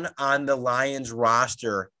one on the Lions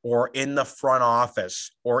roster or in the front office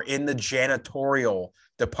or in the janitorial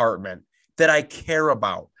department that I care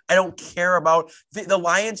about. I don't care about the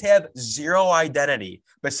Lions have zero identity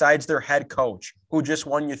besides their head coach who just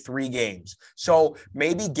won you 3 games. So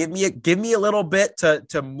maybe give me a little bit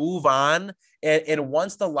to move on. And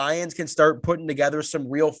once the Lions can start putting together some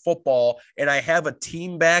real football and I have a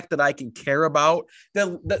team back that I can care about,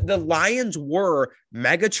 the Lions were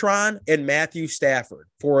Megatron and Matthew Stafford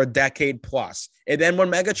for a decade plus. And then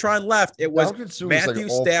when Megatron left, it was Matthew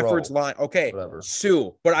Stafford's line. Okay, whatever.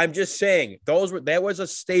 Sue. But I'm just saying that was a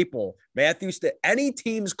staple. Any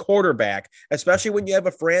team's quarterback, especially when you have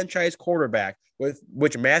a franchise quarterback,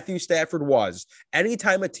 which Matthew Stafford was,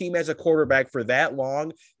 anytime a team has a quarterback for that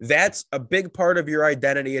long, that's a big part of your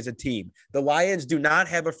identity as a team. The Lions do not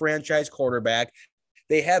have a franchise quarterback.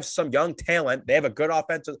 They have some young talent. They have a good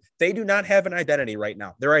offensive. They do not have an identity right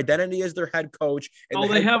now. Their identity is their head coach.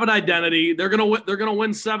 They have an identity. They're gonna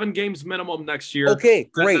win 7 games minimum next year. Okay,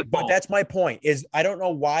 great. But that's my point. Is I don't know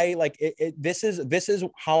why. This is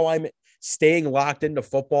how I'm staying locked into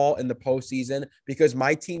football in the postseason, because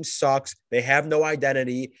my team sucks. They have no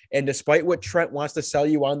identity. And despite what Trent wants to sell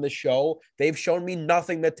you on the show, they've shown me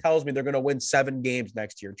nothing that tells me they're going to win 7 games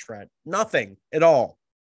next year, Trent. Nothing at all.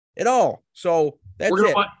 So that's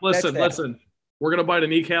it. Listen. We're going to bite a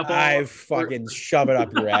kneecap off. I fucking shove it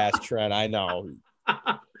up your ass, Trent. I know. Do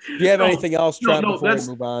you have anything else, Trent, before we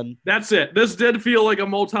move on? That's it. This did feel like a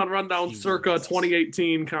Motown rundown circa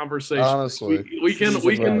 2018 conversation. Honestly.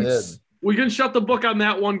 We can shut the book on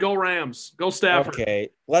that one. Go Rams. Go Stafford. Okay,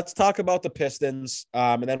 let's talk about the Pistons,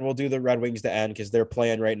 and then we'll do the Red Wings to end because they're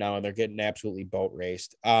playing right now and they're getting absolutely boat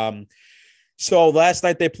raced. So last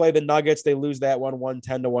night they played the Nuggets. They lose that one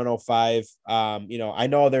 110-105. I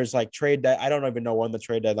know there's trade I don't even know when the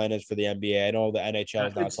trade deadline is for the NBA. I know the NHL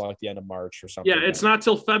is not until the end of March or something. Yeah, it's not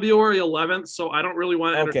till February 11th, so I don't really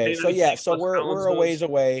want to entertain. Okay, so we're a ways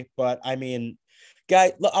away, but I mean,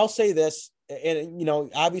 guy, I'll say this. And,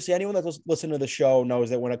 obviously anyone that's listening to the show knows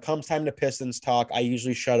that when it comes time to Pistons talk, I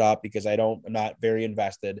usually shut up because I'm not very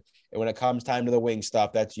invested. And when it comes time to the wing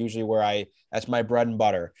stuff, that's usually where that's my bread and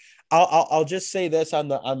butter. I'll just say this on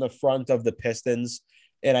the front of the Pistons.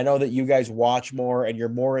 And I know that you guys watch more and you're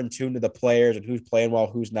more in tune to the players and who's playing well,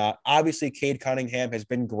 who's not. Obviously, Cade Cunningham has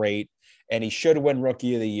been great. and he should win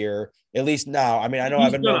Rookie of the Year, at least now. I mean, I know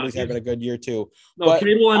Evan Mobley's having a good year too. No, but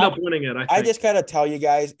Cade will end up winning it, I think. I just got to tell you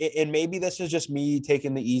guys, and maybe this is just me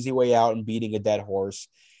taking the easy way out and beating a dead horse.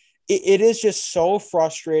 It is just so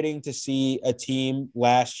frustrating to see a team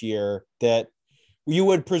last year that you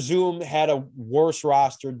would presume had a worse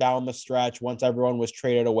roster down the stretch once everyone was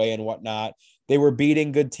traded away and whatnot. They were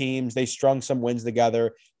beating good teams. They strung some wins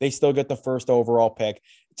together. They still get the first overall pick.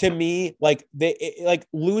 To me, like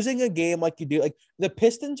losing a game like you do, like the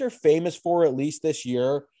Pistons are famous for, at least this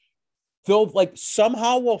year, they'll like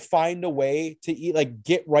somehow will find a way to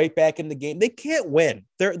get right back in the game. They can't win.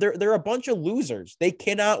 They're a bunch of losers. They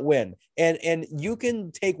cannot win. And you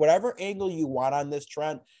can take whatever angle you want on this,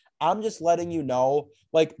 Trent. I'm just letting you know,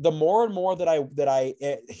 like the more and more that I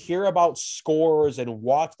hear about scores and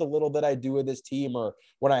watch the little that I do with this team, or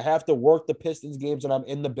when I have to work the Pistons games and I'm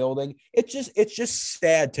in the building, it's just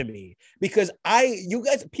sad to me because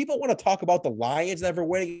people want to talk about the Lions never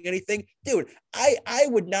winning anything. Dude, I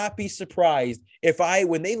would not be surprised if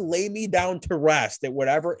when they lay me down to rest at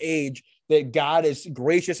whatever age that God is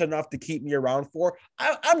gracious enough to keep me around for,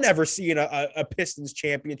 I'm never seeing a Pistons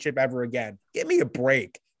championship ever again. Give me a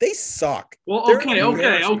break. They suck. Well, okay. All right.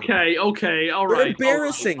 They're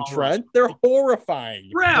embarrassing, all right. Trent. They're horrifying.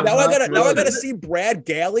 Brad, now I gotta see Brad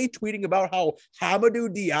Galley tweeting about how Hamidou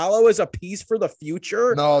Diallo is a piece for the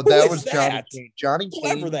future. No, that was Johnny Kane. Johnny Kane.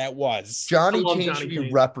 Whoever that was. Johnny Kane should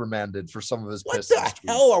be reprimanded for some of his What Pistons.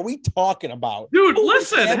 the hell are we talking about? Dude,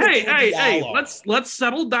 listen. Hey. Let's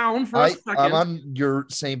settle down for a second. I'm on your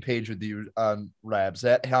same page with you on Rabs.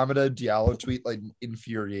 That Hamidou Diallo tweet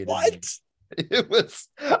infuriated me. It was.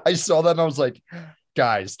 I saw that and I was like,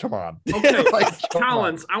 "Guys, come on." Okay,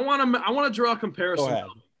 Collins. I want to draw a comparison.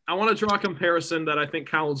 I want to draw a comparison that I think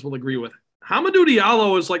Collins will agree with. Hamidou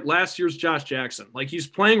Diallo is like last year's Josh Jackson. Like he's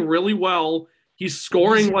playing really well. He's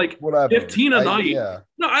scoring 15 a night. Yeah.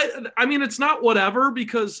 No, I mean it's not whatever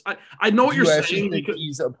because I know what you're saying. Because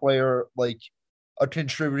he's a player a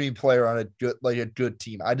contributing player on a good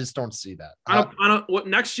team. I just don't see that. What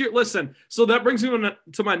next year? Listen, so that brings me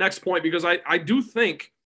to my next point because I do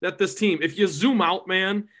think that this team, if you zoom out,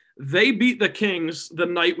 man, they beat the Kings the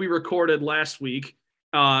night we recorded last week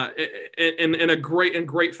in a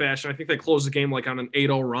great fashion. I think they closed the game on an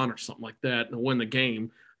 8-0 run or something like that and win the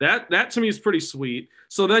game. That to me is pretty sweet.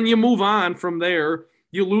 So then you move on from there.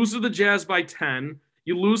 You lose to the Jazz by 10.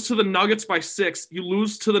 You lose to the Nuggets by 6. You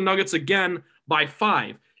lose to the Nuggets again by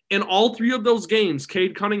 5. In all 3 of those games,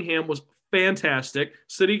 Cade Cunningham was fantastic.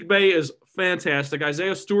 Saddiq Bey is fantastic.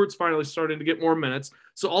 Isaiah Stewart's finally starting to get more minutes.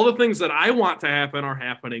 So all the things that I want to happen are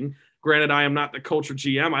happening. Granted, I am not the coach or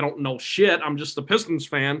GM. I don't know shit. I'm just a Pistons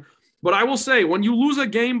fan. But I will say, when you lose a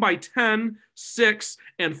game by 10, 6,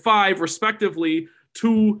 and 5, respectively,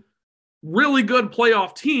 to really good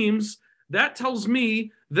playoff teams, that tells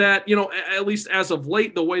me that, at least as of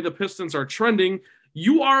late, the way the Pistons are trending,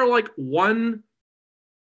 you are one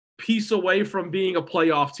piece away from being a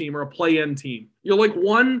playoff team or a play-in team. You're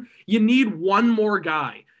you need one more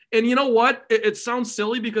guy. And you know what? It sounds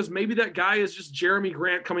silly because maybe that guy is just Jeremy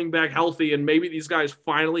Grant coming back healthy and maybe these guys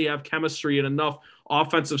finally have chemistry and enough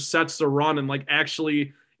offensive sets to run and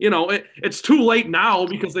actually, it's too late now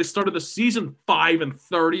because they started the season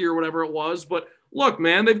 5-30 or whatever it was. But look,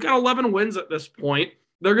 man, they've got 11 wins at this point.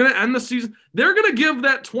 They're going to end the season. They're going to give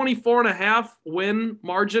that 24.5 win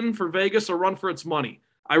margin for Vegas a run for its money.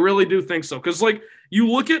 I really do think so. Because, you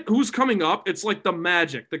look at who's coming up, it's the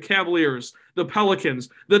Magic, the Cavaliers, the Pelicans,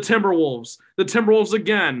 the Timberwolves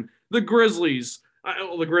again, the Grizzlies.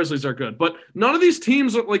 The Grizzlies are good. But none of these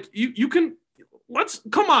teams are, you can – let's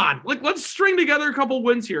string together a couple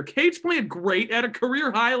wins here. Cade's playing great at a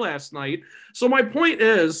career high last night. So my point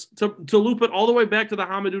is, to loop it all the way back to the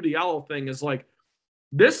Hamidou Diallo thing, is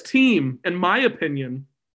this team, in my opinion,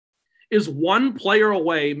 is one player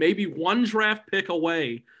away, maybe one draft pick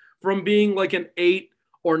away from being an 8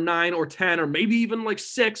 or 9 or 10 or maybe even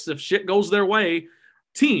 6 if shit goes their way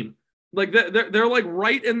team. They're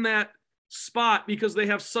right in that spot because they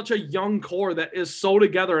have such a young core that is so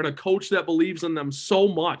together and a coach that believes in them so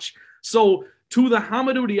much. So to the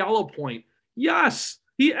Hamidou Diallo point, yes,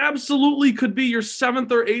 he absolutely could be your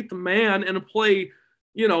 7th or 8th man and play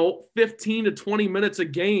 15 to 20 minutes a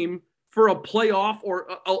game for a playoff or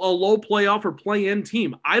a low playoff or play-in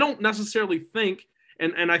team. I don't necessarily think,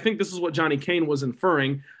 and I think this is what Johnny Kane was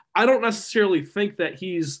inferring, I don't necessarily think that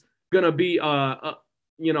he's going to be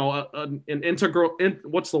an integral,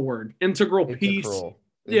 what's the word? Integral piece.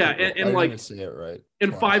 Yeah, and say it right.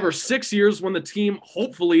 In 5 or 6 years when the team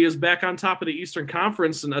hopefully is back on top of the Eastern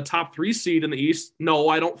Conference and a top 3 seed in the East, no,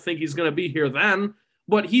 I don't think he's going to be here then.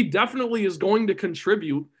 But he definitely is going to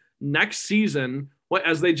contribute next season,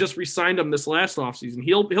 as they just re-signed him this last offseason,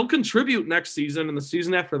 he'll contribute next season and the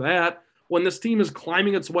season after that when this team is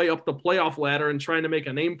climbing its way up the playoff ladder and trying to make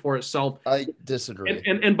a name for itself. I disagree.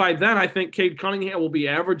 And by then, I think Cade Cunningham will be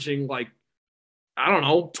averaging like, I don't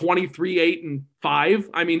know, 23, 8, and 5.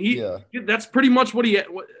 I mean, that's pretty much what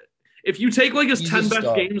if you take like his 10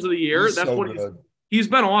 best games of the year, that's so what he's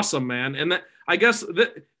been awesome, man. And that, I guess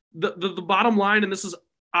the bottom line, and this is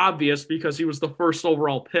obvious because he was the first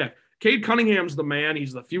overall pick, Cade Cunningham's the man.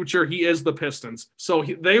 He's the future. He is the Pistons. So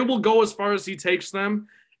they will go as far as he takes them.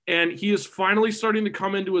 And he is finally starting to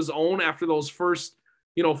come into his own after those first,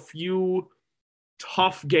 few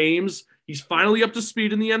tough games. He's finally up to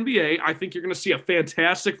speed in the NBA. I think you're going to see a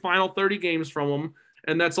fantastic final 30 games from him.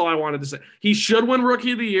 And that's all I wanted to say. He should win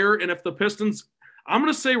Rookie of the Year. And if the Pistons, I'm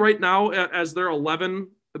going to say right now, as they're an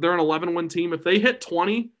 11-win team, if they hit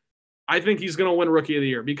 20, I think he's going to win Rookie of the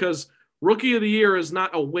Year, because Rookie of the Year is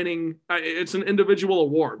not a winning, it's an individual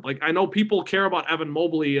award. Like, I know people care about Evan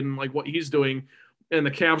Mobley and like what he's doing, and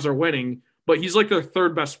the Cavs are winning, but he's like their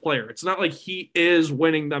third best player. It's not like he is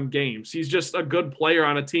winning them games. He's just a good player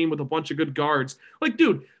on a team with a bunch of good guards. Like,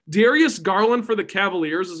 dude, Darius Garland for the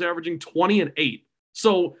Cavaliers is averaging 20 and 8.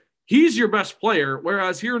 So he's your best player,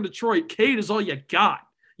 whereas here in Detroit, Cade is all you got.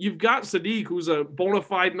 You've got Sadiq, who's a bona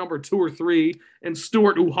fide number 2 or 3, and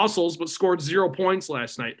Stewart, who hustles but scored 0 points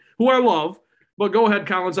last night, who I love. But go ahead,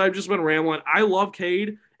 Collins. I've just been rambling. I love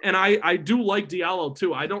Cade, and I do like Diallo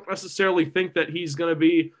too. I don't necessarily think that he's going to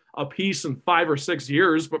be a piece in 5 or 6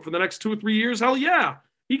 years, but for the next 2 or 3 years, hell yeah,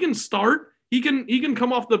 he can start. He can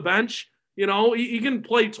come off the bench. He can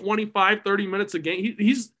play 25, 30 minutes a game.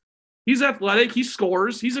 He's athletic. He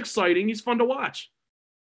scores. He's exciting. He's fun to watch.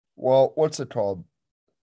 Well, what's it called?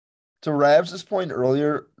 To Ravs' point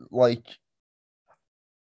earlier, like,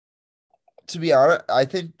 to be honest, I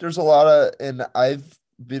think there's a lot of, and I've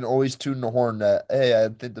been always tooting the horn that, hey, I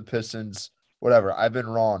think the Pistons, whatever, I've been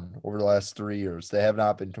wrong over the last 3 years. They have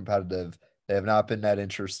not been competitive. They have not been that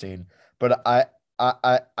interesting. But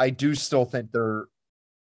I do still think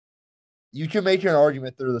you can make an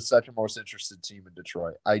argument they're the second most interested team in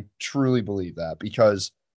Detroit. I truly believe that,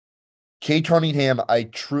 because Cade Cunningham,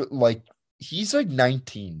 he's like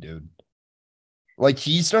 19, dude. Like,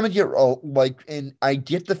 he's going to get, and I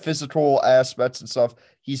get the physical aspects and stuff.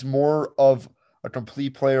 He's more of a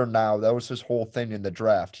complete player now. That was his whole thing in the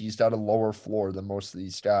draft. He's got a lower floor than most of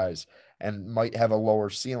these guys and might have a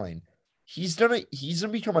lower ceiling. He's going to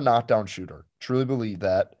become a knockdown shooter. Truly believe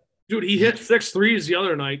that. Dude, he hit 6 threes the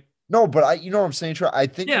other night. No, but you know what I'm saying, Trey? I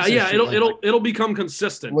think it'll become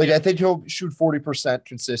consistent. Like, I think he'll shoot 40%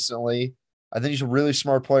 consistently. I think he's a really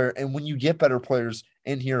smart player. And when you get better players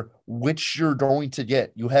in here, which you're going to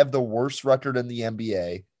get, you have the worst record in the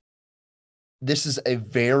NBA. This is a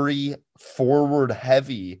very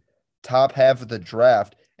forward-heavy top half of the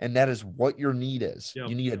draft, and that is what your need is. Yep.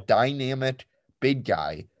 You need a dynamic big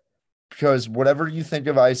guy, because whatever you think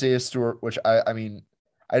of Isaiah Stewart, which I mean,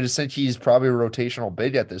 I just think he's probably a rotational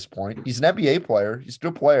big at this point. He's an NBA player. He's a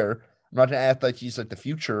good player. I'm not going to act like he's like the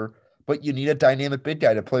future, but you need a dynamic big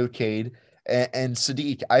guy to play with Cade. And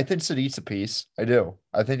Sadiq, I think Sadiq's a piece. I do.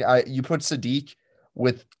 I think you put Sadiq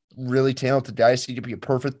with really talented guys, he could be a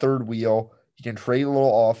perfect third wheel. He can create a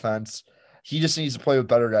little offense. He just needs to play with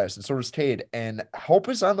better guys, and so does Cade. And help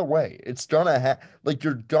is on the way. It's gonna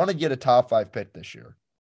you're gonna get a top 5 pick this year.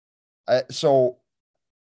 So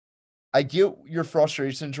I get your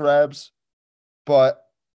frustrations, Rabs, but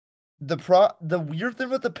the weird thing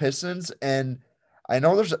with the Pistons, and I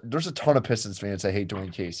know there's a ton of Pistons fans that hate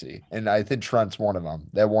Dwayne Casey, and I think Trent's one of them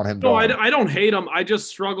that want him. No, I don't hate him. I just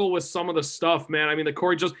struggle with some of the stuff, man. I mean,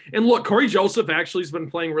 Corey Joseph actually has been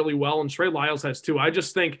playing really well, and Trey Lyles has too. I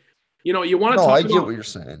just think, you want to. I get what you're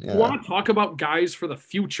saying. Yeah. You want to talk about guys for the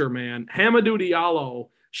future, man. Hamidou Diallo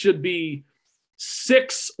should be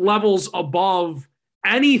 6 levels above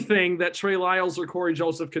anything that Trey Lyles or Corey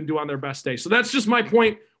Joseph can do on their best day. So that's just my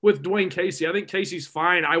point with Dwayne Casey. I think Casey's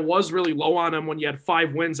fine. I was really low on him when you had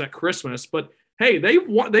 5 wins at Christmas, but hey, they've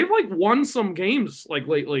won some games like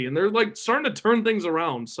lately, and they're like starting to turn things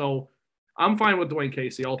around. So I'm fine with Dwayne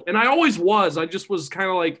Casey. And I always was. I just was kind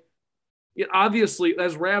of like, obviously,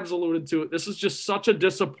 as Rabs alluded to, this is just such a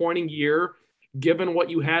disappointing year given what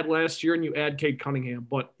you had last year, and you add Cade Cunningham.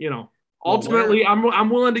 But, ultimately, I'm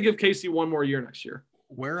willing to give Casey one more year next year.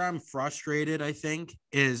 Where I'm frustrated, I think,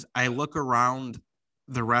 is I look around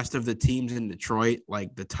the rest of the teams in Detroit,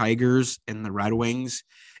 like the Tigers and the Red Wings,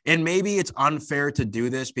 and maybe it's unfair to do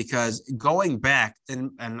this because going back,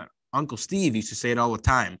 and Uncle Steve used to say it all the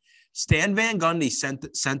time, Stan Van Gundy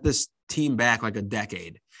sent this team back like a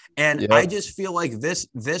decade. And Yep. I just feel like this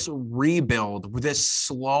rebuild, with this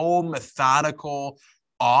slow, methodical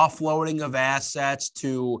offloading of assets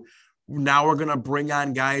to now we're going to bring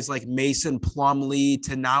on guys like Mason Plumlee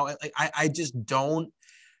to now, like, I just don't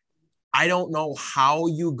know how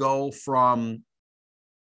you go from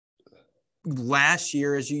last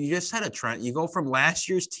year, as you just said, Trent, you go from last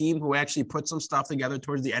year's team who actually put some stuff together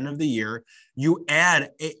towards the end of the year. You add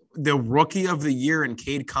the rookie of the year in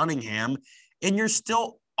Cade Cunningham, and you're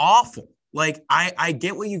still awful. Like, I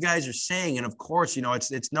get what you guys are saying. And of course, you know,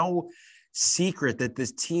 it's no secret that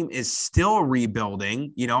this team is still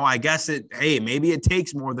rebuilding. You know, I guess maybe it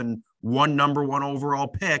takes more than one number one overall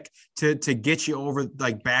pick to get you over,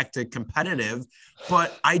 like, back to competitive.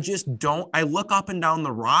 But I just don't, I look up and down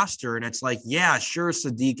the roster and it's like, yeah, sure,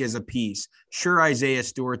 Sadiq is a piece. Sure, Isaiah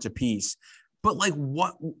Stewart's a piece. But, like,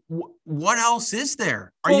 what else is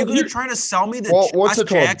there? Are you going to try to sell me that Josh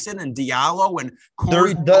Jackson and Diallo and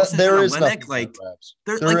Corey Joseph and Olynyk? Like,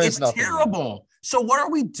 it's terrible. So what are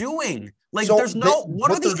we doing? Like, what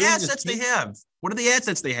are the assets they have? What are the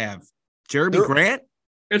assets they have? Jeremy Grant?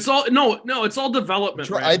 It's all it's all development.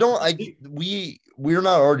 We're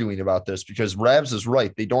not arguing about this because Rabs is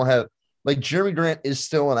right. They don't have, like, Jeremy Grant is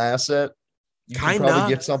still an asset. You can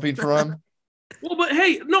probably get something for him. Well, but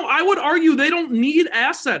hey, no, I would argue they don't need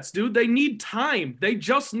assets, dude. They need time. They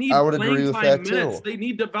just need playing time minutes. They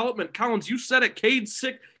need development. Collins, you said it.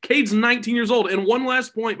 Cade's 19 years old. And one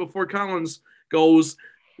last point before Collins goes,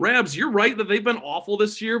 Rabs, you're right that they've been awful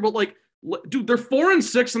this year, but, like, dude, they're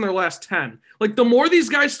 4-6 in their last 10. Like, the more these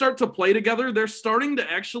guys start to play together, they're starting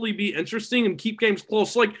to actually be interesting and keep games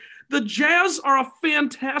close. Like, the Jazz are a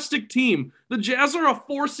fantastic team. The Jazz are a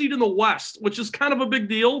 4 seed in the West, which is kind of a big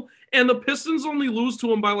deal. And the Pistons only lose to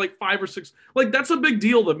them by like 5 or 6. Like, that's a big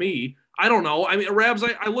deal to me. I don't know. I mean, Rabs,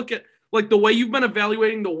 I look at, like, the way you've been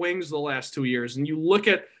evaluating the wings the last 2 years, and you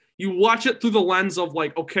watch it through the lens of,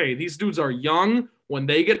 like, okay, these dudes are young. When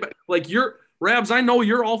they get back, like, Rabs, I know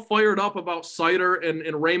you're all fired up about Sider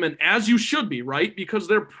and Raymond, as you should be, right? Because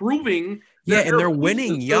they're proving. Yeah, and they're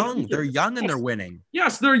winning young. They're young and they're winning.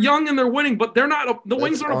 Yes, they're young and they're winning, but they're not. The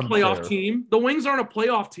Wings aren't a playoff team. The Wings aren't a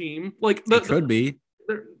playoff team. Like, they could be.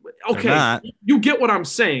 Okay, you get what I'm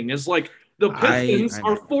saying. Is, like, the Pistons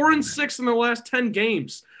are 4-6 in their last 10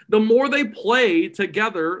 games. The more they play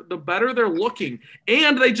together, the better they're looking.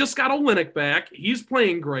 And they just got Olynyk back. He's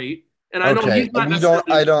playing great. And I know he's not necessarily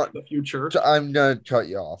the future. I'm gonna cut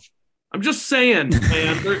you off. I'm just saying,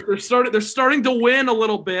 man, they're starting to win a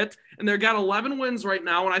little bit, and they've got 11 wins right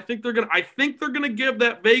now. And I think they're gonna give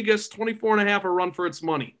that Vegas 24.5 a run for its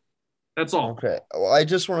money. That's all. Okay. Well, I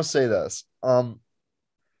just want to say this.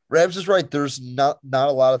 Rabs is right. There's not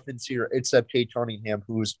a lot of things here except Cade Cunningham,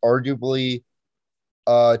 who's arguably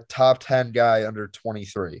a top 10 guy under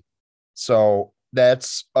 23. So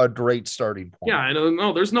that's a great starting point. Yeah, I know.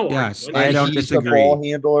 No, there's no. Yes, I don't disagree. The ball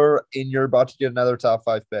handler, and you're about to get another top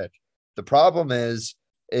 5 pick. The problem is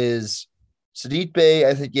Sadiq Bey.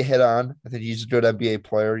 I think you hit on. I think he's a good NBA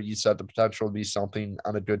player. He's got the potential to be something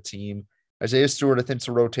on a good team. Isaiah Stewart, I think, is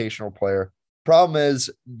a rotational player. Problem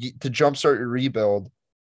is, to jumpstart your rebuild,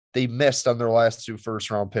 they missed on their last 2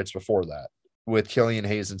 first-round picks before that with Killian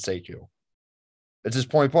Hayes and Sekou. It's just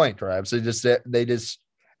point blank, Rabs. They just.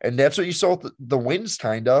 And that's what you saw with the Wings,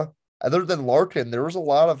 kind of. Other than Larkin, there was a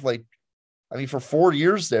lot of, like, I mean, for 4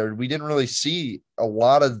 years there, we didn't really see a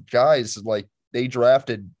lot of guys, like, they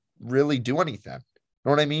drafted really do anything. You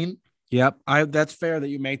know what I mean? Yep. That's fair that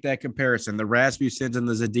you make that comparison. The Rasmussens and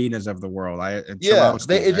the Zadinas of the world. And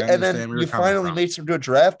then you finally made some good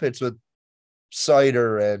draft picks with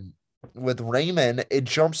Sider and with Raymond. It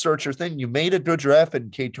jumpstarts your thing. You made a good draft in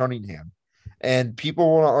Cade Cunningham. And people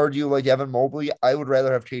want to argue like Evan Mobley. I would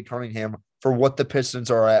rather have Cade Cunningham for what the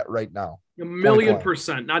Pistons are at right now.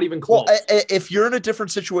 1,000,000%, not even close. Well, if you're in a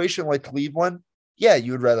different situation like Cleveland, yeah,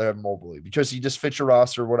 you would rather have Mobley because he just fits your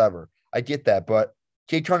roster, whatever. I get that. But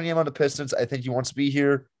Cade Cunningham on the Pistons, I think he wants to be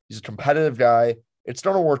here. He's a competitive guy. It's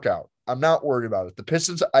going to work out. I'm not worried about it. The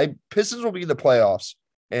Pistons will be in the playoffs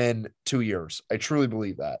in 2 years. I truly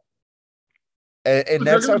believe that. And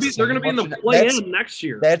they're going to be in the play-in next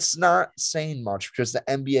year. That's not saying much because the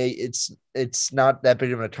NBA, it's not that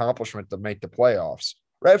big of an accomplishment to make the playoffs.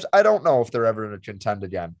 Rabs, I don't know if they're ever going to contend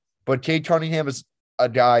again. But Cade Cunningham is a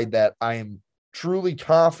guy that I am truly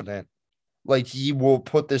confident, like, he will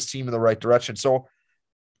put this team in the right direction. So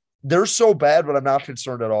they're so bad, but I'm not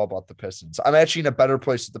concerned at all about the Pistons. I'm actually in a better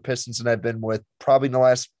place with the Pistons than I've been with probably in the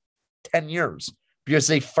last 10 years because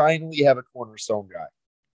they finally have a cornerstone guy.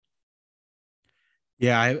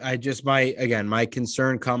 Yeah, I just my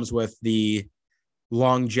concern comes with the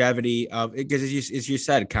longevity of it. Because as you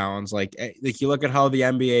said, Collins, like you look at how the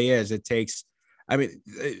NBA is, it takes, I mean,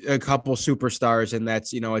 a couple superstars, and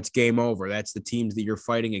that's, it's game over. That's the teams that you're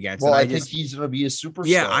fighting against. Well, and I think he's going to be a superstar.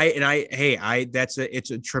 Yeah,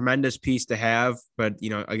 it's a tremendous piece to have. But,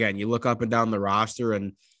 again, you look up and down the roster,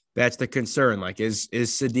 and that's the concern. Like, is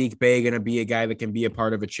Saddiq Bey going to be a guy that can be a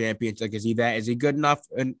part of a championship? Like, is he good enough?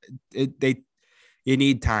 And you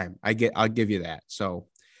need time. I'll give you that. So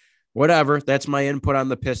whatever, that's my input on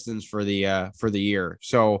the Pistons for the year.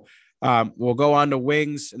 So, we'll go on to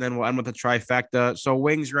Wings, and then we'll end with the trifecta. So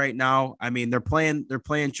Wings right now, I mean, they're playing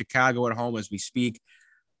Chicago at home as we speak.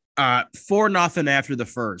 4-0 after the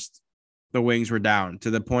first. The Wings were down to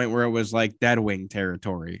the point where it was like dead wing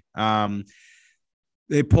territory.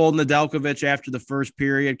 They pulled Nedeljkovic after the first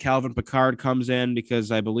period. Calvin Pickard comes in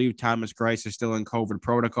because I believe Thomas Greiss is still in COVID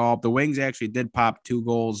protocol. The Wings actually did pop 2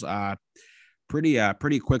 goals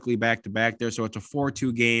pretty quickly back to back there. So it's a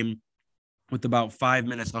 4-2 game with about 5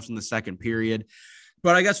 minutes left in the second period.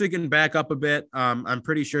 But I guess we can back up a bit. I'm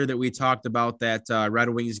pretty sure that we talked about that Red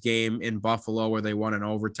Wings game in Buffalo where they won in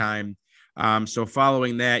overtime. So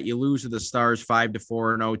following that, you lose to the Stars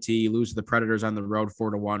 5-4 in OT. You lose to the Predators on the road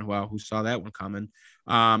 4-1. Well, who saw that one coming?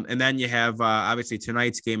 And then you have obviously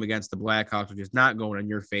tonight's game against the Blackhawks, which is not going in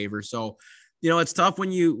your favor. So, it's tough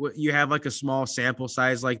when you have like a small sample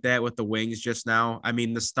size like that with the Wings just now. I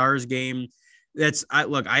mean, the Stars game,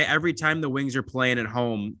 every time the Wings are playing at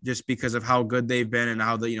home, just because of how good they've been and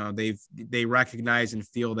how they recognize and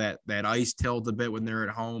feel that ice tilt a bit when they're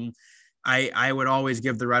at home. I would always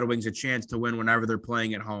give the Red Wings a chance to win whenever they're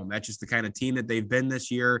playing at home. That's just the kind of team that they've been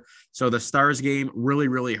this year. So the Stars game really,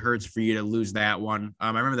 really hurts for you to lose that one. I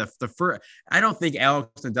remember the first, I don't think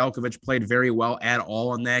Alex Nedeljkovic played very well at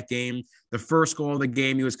all in that game. The first goal of the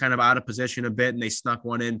game, he was kind of out of position a bit, and they snuck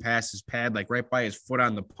one in past his pad, like right by his foot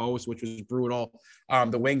on the post, which was brutal.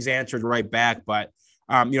 The Wings answered right back, but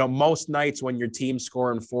most nights when your team's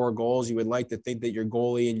scoring 4 goals, you would like to think that your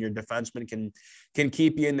goalie and your defenseman can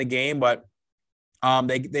keep you in the game, but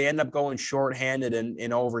they end up going shorthanded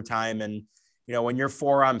in overtime. And, when you're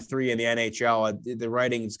 4-on-3 in the NHL, the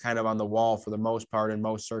writing's kind of on the wall for the most part in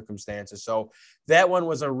most circumstances. So that one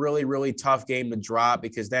was a really, really tough game to drop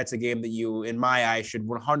because that's a game that you, in my eyes, should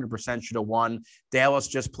 100% should have won. Dallas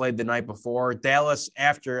just played the night before. Dallas,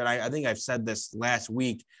 after, and I think I've said this last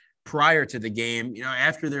week, prior to the game,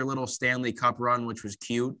 after their little Stanley Cup run, which was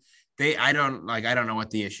cute, I don't know what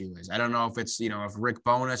the issue is. I don't know if it's, if Rick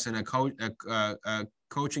Bowness and a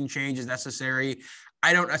coaching change is necessary.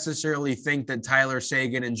 I don't necessarily think that Tyler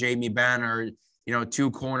Seguin and Jamie Benn are, 2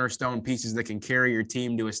 cornerstone pieces that can carry your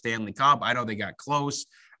team to a Stanley Cup. I know they got close.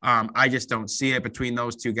 I just don't see it between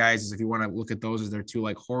those 2 guys. If you want to look at those as they're 2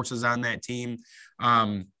 like horses on that team.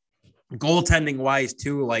 Goaltending wise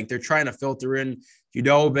too, like they're trying to filter in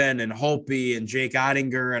Khudobin and Holtby and Jake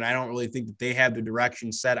Ottinger, and I don't really think that they have the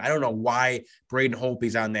direction set. I don't know why Braden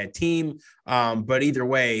Holtby's on that team, but either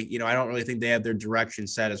way, I don't really think they have their direction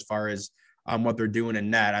set as far as what they're doing in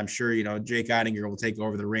net. I'm sure, Jake Ottinger will take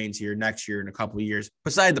over the reins here next year in a couple of years.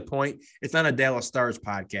 Beside the point, it's not a Dallas Stars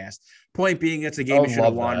podcast. Point being, it's a game you should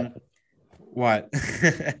have won. That. What?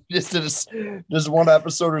 just one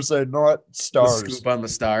episode or say not Stars. The scoop on the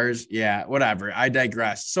Stars. Yeah, whatever. I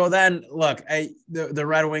digress. So then, look, the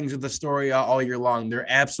Red Wings are the story all year long. They're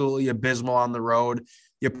absolutely abysmal on the road.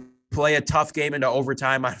 You play a tough game into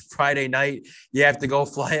overtime on Friday night. You have to go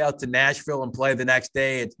fly out to Nashville and play the next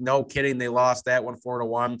day. It's no kidding. They lost that one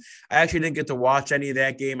 4-1. I actually didn't get to watch any of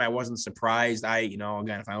that game. I wasn't surprised.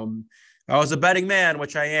 Again, if I was a betting man,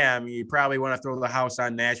 which I am, you probably want to throw the house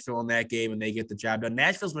on Nashville in that game and they get the job done.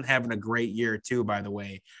 Nashville's been having a great year too, by the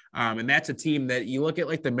way. And that's a team that you look at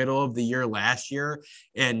like the middle of the year last year,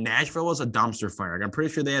 and Nashville was a dumpster fire. I'm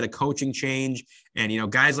pretty sure they had a coaching change,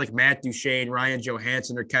 and, guys like Matt Duchene, Ryan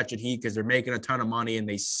Johansson are catching heat because they're making a ton of money and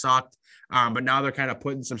they sucked. But now they're kind of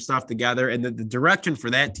putting some stuff together, and the direction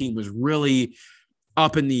for that team was really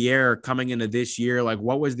up in the air coming into this year. Like,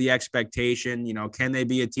 what was the expectation? Can they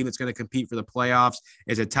be a team that's going to compete for the playoffs?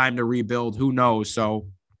 Is it time to rebuild? Who knows? So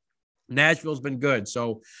Nashville's been good.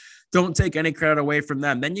 So don't take any credit away from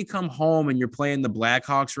them. Then you come home and you're playing the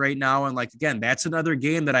Blackhawks right now. And again, that's another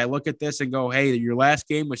game that I look at this and go, hey, your last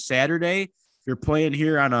game was Saturday. You're playing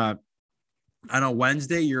here on a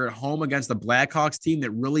Wednesday. You're at home against the Blackhawks team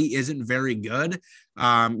that really isn't very good.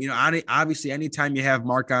 Obviously, anytime you have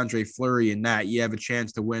Marc-Andre Fleury in that, you have a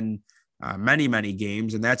chance to win many, many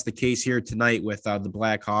games. And that's the case here tonight with the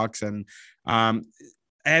Blackhawks. And I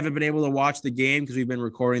haven't been able to watch the game because we've been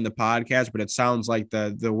recording the podcast, but it sounds like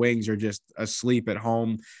the Wings are just asleep at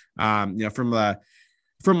home.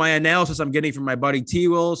 from my analysis I'm getting from my buddy T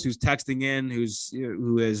Wills, who's texting in,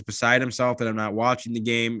 who is beside himself that I'm not watching the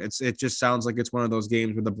game. It just sounds like it's one of those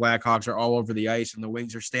games where the Blackhawks are all over the ice and the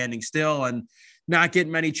Wings are standing still and not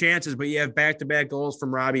getting many chances. But you have back-to-back goals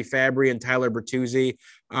from Robbie Fabry and Tyler Bertuzzi.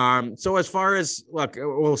 So as far as look,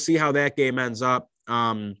 we'll see how that game ends up.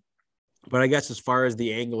 But I guess as far as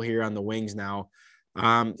the angle here on the Wings now,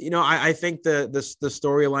 I think the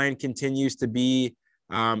storyline continues to be.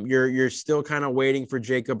 You're still kind of waiting for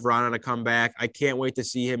Jacob Vrana to come back. I can't wait to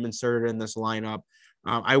see him inserted in this lineup.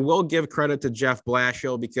 I will give credit to Jeff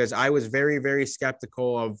Blashill because I was very, very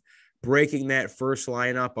skeptical of breaking that first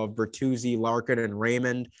lineup of Bertuzzi, Larkin, and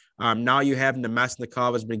Raymond. Now you have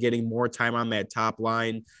Nemesnikov has been getting more time on that top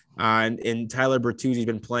line. And Tyler Bertuzzi's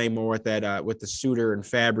been playing more with that with the Suter and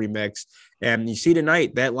Fabry mix. And you see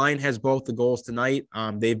tonight, that line has both the goals tonight.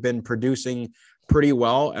 They've been producing pretty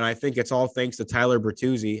well, and I think it's all thanks to Tyler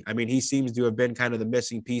Bertuzzi. I mean, he seems to have been kind of the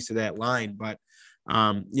missing piece of that line, but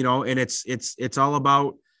and it's all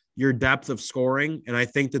about your depth of scoring. And I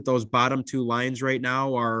think that those bottom two lines right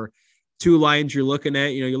now are two lines you're looking at.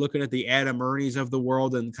 You're looking at the Adam Ernies of the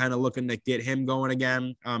world and kind of looking to get him going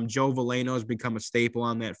again. Joe Veleno has become a staple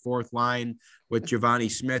on that fourth line with Giovanni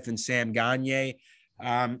Smith and Sam Gagner.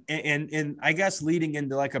 And I guess leading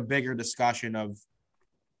into like a bigger discussion of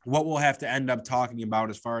what we'll have to end up talking about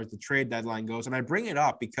as far as the trade deadline goes. And I bring it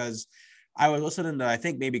up because I was listening to, I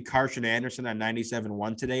think maybe Carson Anderson on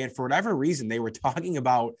 97.1 today. And for whatever reason, they were talking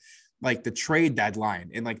about like the trade deadline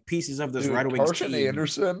and like pieces of this Red Wings Carson team.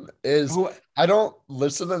 Anderson is, I don't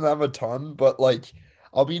listen to them a ton, but like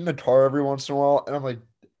I'll be in the car every once in a while. And I'm like,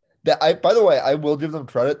 by the way, I will give them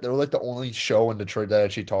credit. They're like the only show in Detroit that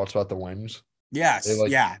actually talks about the Wings. Yes.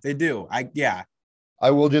 They do. I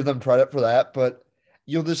will give them credit for that, but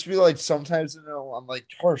you'll just be like, sometimes, I'm like,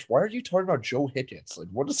 Tarsh, why are you talking about Joe Higgins? Like,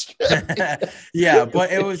 what is Yeah,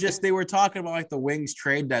 but it was just, they were talking about like the Wings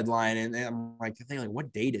trade deadline. And I'm like,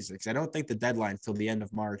 what date is it? Because I don't think the deadline's till the end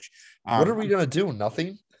of March. What are we going to do?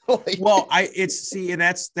 Nothing? Well, and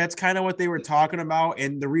that's kind of what they were talking about.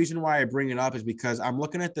 And the reason why I bring it up is because I'm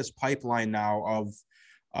looking at this pipeline now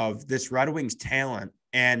of this Red Wings talent.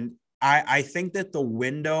 And I think that the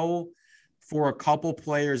window for a couple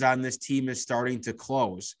players on this team is starting to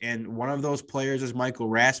close. And one of those players is Michael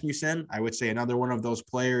Rasmussen. I would say another one of those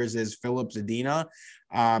players is Philip Zadina.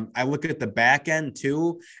 I look at the back end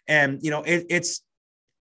too. And, it's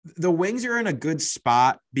the Wings are in a good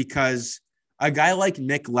spot because a guy like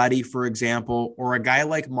Nick Leddy, for example, or a guy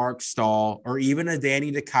like Mark Stahl, or even a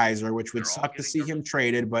Danny DeKeyser, which would suck to see him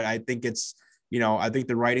traded, but I think it's, I think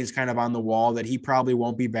the writing's kind of on the wall that he probably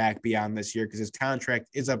won't be back beyond this year because his contract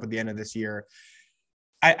is up at the end of this year.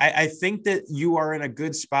 I think that you are in a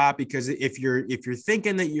good spot because if you're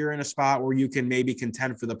thinking that you're in a spot where you can maybe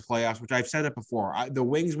contend for the playoffs, which I've said it before, the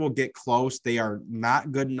Wings will get close. They are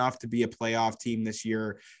not good enough to be a playoff team this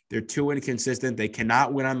year. They're too inconsistent. They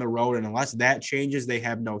cannot win on the road. And unless that changes, they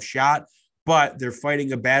have no shot. But they're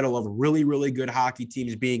fighting a battle of really, really good hockey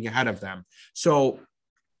teams being ahead of them. So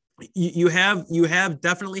you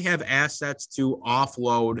definitely have assets to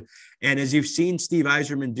offload. And as you've seen Steve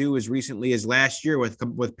Yzerman do as recently as last year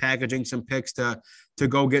with packaging some picks to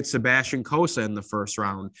go get Sebastian Cossa in the first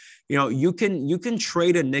round, you can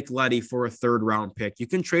trade a Nick Leddy for a third round pick. You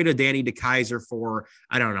can trade a Danny DeKeyser for,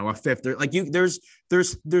 I don't know, a fifth.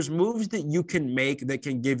 There's moves that you can make that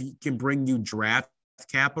can bring you draft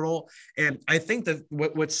capital. And I think that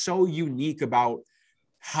what's so unique about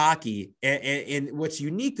hockey and what's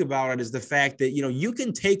unique about it is the fact that you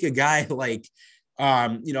can take a guy like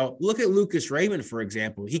look at Lucas Raymond, for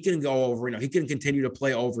example. He can go over, he can continue to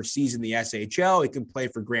play overseas in the SHL. He can play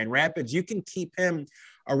for Grand Rapids. You can keep him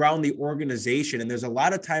around the organization. And there's a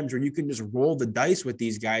lot of times where you can just roll the dice with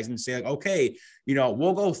these guys and say, like, okay,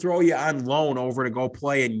 we'll go throw you on loan over to go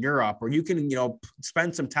play in Europe, or you can,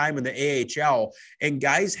 spend some time in the AHL. And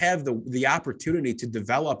guys have the opportunity to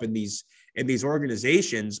develop in these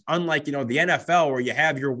organizations, unlike, the NFL where you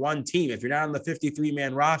have your one team. If you're not on the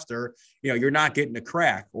 53-man roster, you're not getting a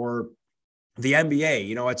crack. Or the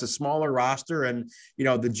NBA, it's a smaller roster, and,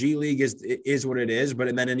 the G League is what it is. But,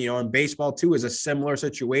 and then, in baseball too, is a similar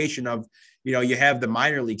situation of, you have the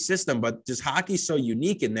minor league system, but just hockey's so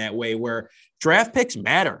unique in that way where draft picks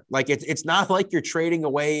matter. Like it's not like you're trading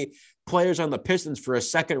away players on the Pistons for a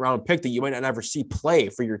second round pick that you might not ever see play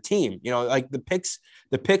for your team. Like the picks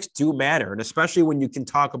do matter. And especially when you can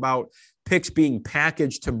talk about picks being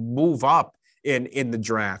packaged to move up in the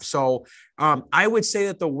draft. So I would say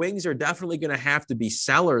that the Wings are definitely going to have to be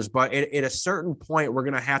sellers, but at a certain point, we're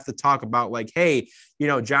going to have to talk about like, hey,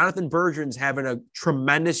 Jonathan Bergeron's having a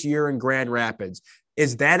tremendous year in Grand Rapids.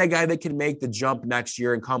 Is that a guy that can make the jump next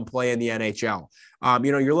year and come play in the NHL?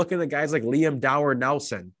 You're looking at guys like Liam Dower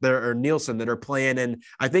Nielsen that are playing in,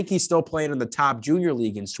 I think he's still playing in the top junior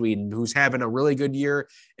league in Sweden, who's having a really good year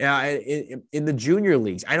in the junior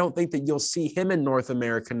leagues. I don't think that you'll see him in North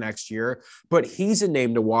America next year, but he's a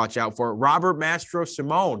name to watch out for. Robert Mastro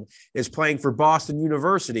Simone is playing for Boston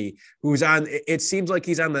University, it seems like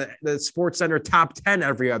he's on the Sports Center top 10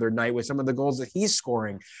 every other night with some of the goals that he's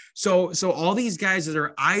scoring. So all these guys that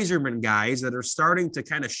are Yzerman guys that are starting to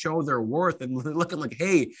kind of show their worth and looking like,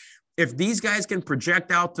 hey, if these guys can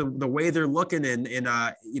project out to the way they're looking in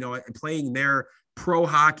playing their pro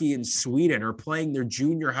hockey in Sweden or playing their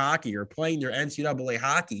junior hockey or playing their NCAA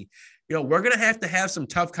hockey, we're going to have some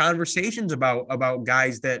tough conversations about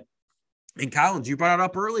guys that, and Collins, you brought it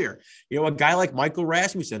up earlier, a guy like Michael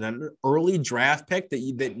Rasmussen, an early draft pick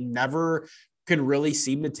that never can really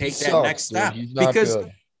seem to take that next step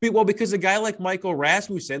because a guy like Michael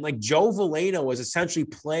Rasmussen, like Joe Veleno, is essentially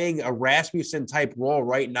playing a Rasmussen type role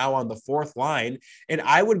right now on the fourth line. And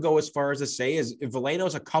I would go as far as to say is if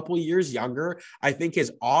Veleno's a couple years younger, I think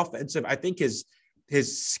his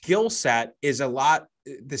skill set is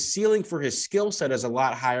the ceiling for his skill set is a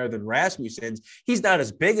lot higher than Rasmussen's. He's not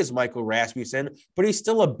as big as Michael Rasmussen, but he's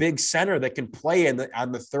still a big center that can play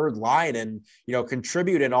on the third line and,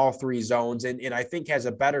 contribute in all three zones. And I think has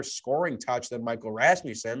a better scoring touch than Michael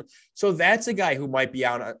Rasmussen. So that's a guy who might be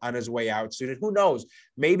on his way out soon. And who knows,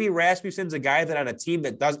 maybe Rasmussen's a guy that on a team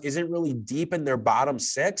that isn't really deep in their bottom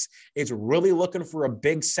six is really looking for a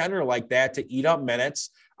big center like that to eat up minutes.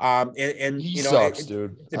 He sucks,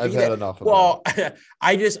 dude. I've had enough of that.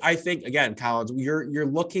 I think again, Collins, you're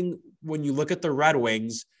looking, when you look at the Red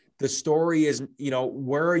Wings, the story is,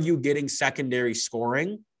 where are you getting secondary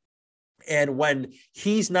scoring? And when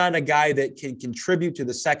he's not a guy that can contribute to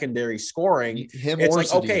the secondary scoring, it's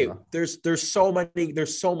like, okay, there's so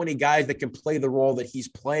many guys that can play the role that he's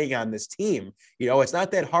playing on this team. It's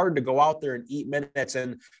not that hard to go out there and eat minutes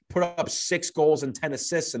and put up 6 goals and 10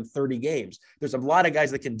 assists in 30 games. There's a lot of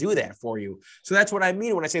guys that can do that for you. So that's what I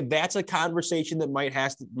mean when I say that's a conversation that might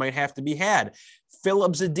have to be had.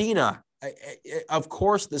 Filip Zadina, of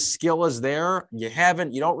course, the skill is there. You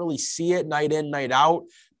don't really see it night in, night out.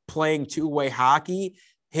 Playing two-way hockey,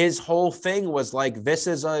 his whole thing was like, this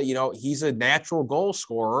is he's a natural goal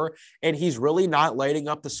scorer and he's really not lighting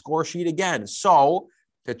up the score sheet again. So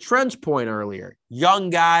to Trent's point earlier, young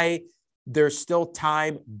guy, there's still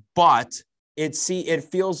time, but it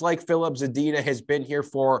feels like Filip Zadina has been here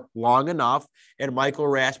for long enough and Michael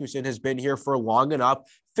Rasmussen has been here for long enough.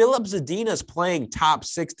 Filip Zadina is playing top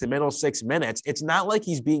 6 to middle 6 minutes. It's not like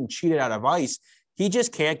he's being cheated out of ice. He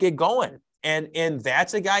just can't get going. And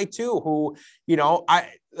that's a guy too, who,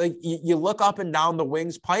 you look up and down the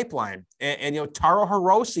Wings pipeline and Taro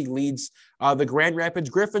Hirose leads the Grand Rapids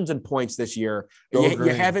Griffins in points this year. You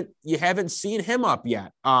haven't seen him up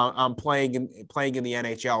yet playing in the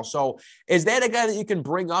NHL. So is that a guy that you can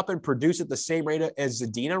bring up and produce at the same rate as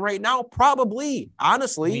Zadina right now? Probably,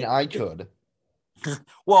 honestly. I could.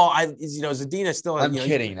 Well, Zadina still. I'm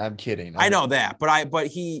kidding. I know that, but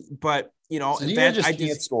Zadina just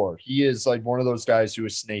can't score. He is like one of those guys who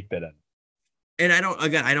is snake bitten. And I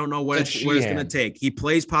don't know what it's going to take. He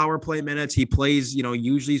plays power play minutes. He plays,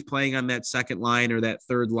 usually he's playing on that second line or that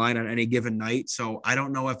third line on any given night. So I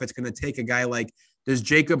don't know if it's going to take a guy like, does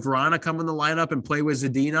Jacob Vrana come in the lineup and play with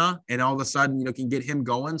Zadina and all of a sudden, can get him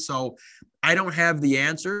going? So I don't have the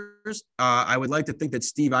answers. I would like to think that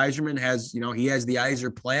Steve Yzerman has, he has the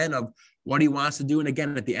Yzer plan of what he wants to do. And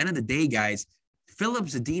again, at the end of the day, guys, Filip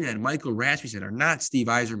Zadina and Michael Rasmussen are not Steve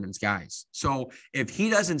Yzerman's guys. So if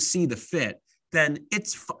he doesn't see the fit, then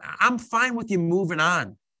I'm fine with you moving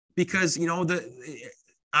on because,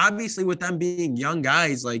 obviously with them being young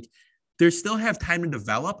guys, like they still have time to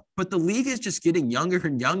develop, but the league is just getting younger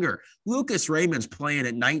and younger. Lucas Raymond's playing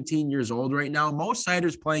at 19 years old right now. Mo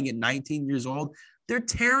Seider's playing at 19 years old. They're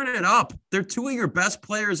tearing it up. They're 2 of your best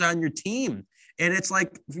players on your team. And it's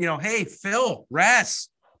like, hey, Phil, Ras,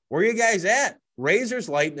 where are you guys at? Razor's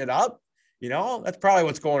lighting it up. That's probably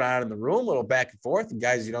what's going on in the room, a little back and forth. And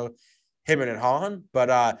guys, him and hawing.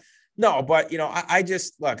 But no, but I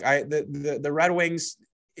just look, the Red Wings,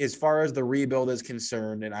 as far as the rebuild is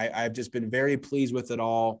concerned, and I've just been very pleased with it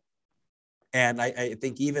all. And I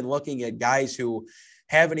think even looking at guys who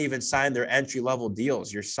haven't even signed their entry-level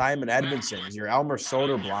deals, your Simon Edmondsons, your Elmer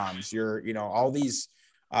Soderbloms, your, all these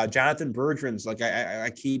Jonathan Bergeron's, like I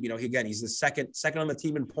keep, again, he's the second on the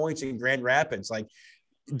team in points in Grand Rapids. Like,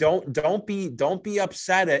 don't be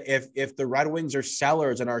upset if the Red Wings are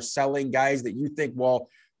sellers and are selling guys that you think, well,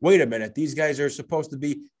 wait a minute, these guys are supposed to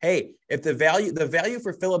be, hey, if the value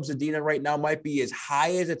for Filip Zadina right now might be as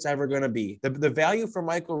high as it's ever going to be. The value for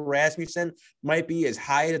Michael Rasmussen might be as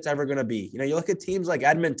high as it's ever going to be. You look at teams like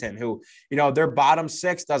Edmonton, who, their bottom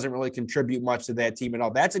six doesn't really contribute much to that team at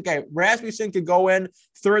all. That's a guy, Rasmussen could go in,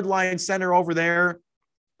 third line center over there.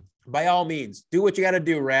 By all means, do what you got to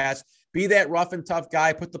do, Ras. Be that rough and tough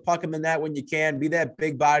guy. Put the puck in the net when you can. Be that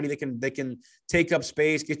big body that can take up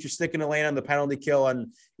space. Get your stick in the lane on the penalty kill,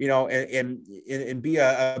 and and be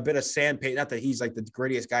a bit of sandpaper. Not that he's like the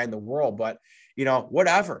grittiest guy in the world, but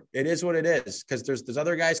whatever. It is what it is, because there's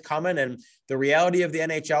other guys coming, and the reality of the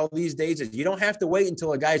NHL these days is you don't have to wait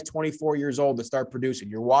until a guy's 24 years old to start producing.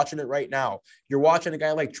 You're watching it right now. You're watching a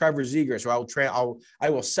guy like Trevor Zegras, so I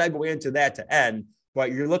will segue into that to end.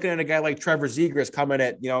 But you're looking at a guy like Trevor Zegras coming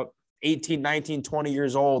at 18, 19, 20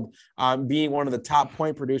 years old, being one of the top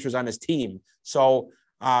point producers on his team. So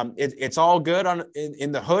it's all good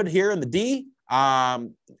in the hood here in the D.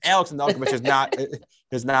 Alex Nedeljkovic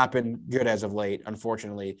has not been good as of late,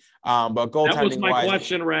 unfortunately. But goaltending, that was my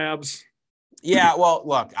question, Rabs. Yeah, well,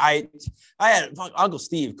 look, I had Uncle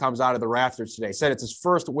Steve comes out of the rafters today, said it's his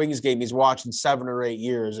first Wings game he's watched in 7 or 8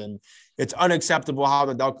 years, and it's unacceptable how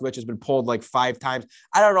Nedeljkovic has been pulled like 5 times.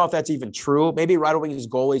 I don't know if that's even true. Maybe Red Wings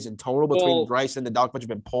goalies in total between Greiss and Nedeljkovic have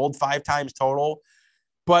been pulled 5 times total.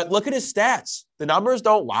 But look at his stats. The numbers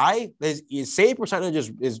don't lie. His save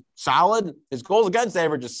percentage is solid. His goals against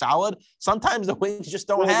average is solid. Sometimes the Wings just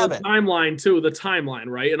don't have it. Timeline, too. The timeline,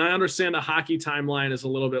 right? And I understand the hockey timeline is a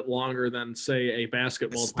little bit longer than, say, a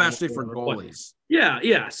basketball especially for goalies.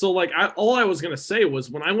 Yeah. So, all I was going to say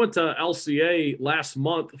was when I went to LCA last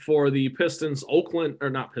month for the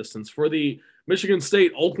for the Michigan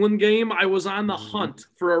State Oakland game, I was on the hunt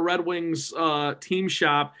for a Red Wings team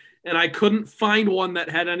shop, and I couldn't find one that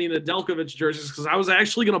had any Nedeljkovic jerseys because I was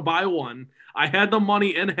actually going to buy one. I had the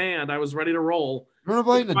money in hand. I was ready to roll. You're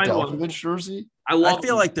going to buy a Nedeljkovic jersey? I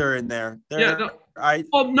feel like they're in there. By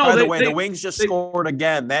the way, the Wings just scored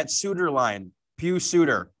again. That Suter line. Pew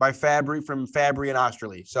Suter by Fabry from Fabry and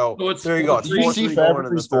Osterley. So there you go. Did you see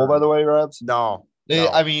Fabry's goal, by the way, Rabs? No.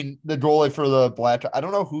 I mean, the goalie for the Black. I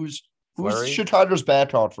don't know who's Chicago's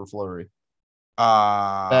backup for Fleury.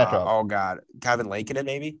 Backup. Oh God, Kevin Lankinen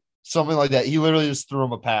maybe. Something like that. He literally just threw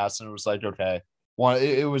him a pass, and it was like, okay,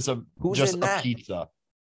 it was a pizza.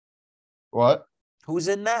 What? Who's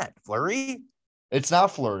in that? Fleury? It's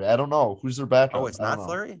not Fleury. I don't know who's their backup. Oh, it's not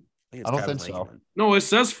Fleury. I don't think so. No, it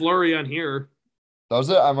says Fleury on here. Does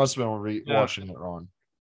it? I must have been watching it wrong.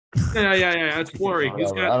 Yeah. It's Fleury.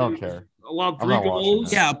 I don't care. Allowed 3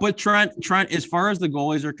 goals. Yeah, but Trent, as far as the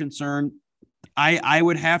goalies are concerned, I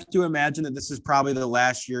would have to imagine that this is probably the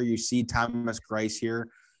last year you see Thomas Greiss here.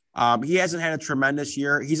 He hasn't had a tremendous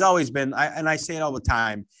year. He's always been, and I say it all the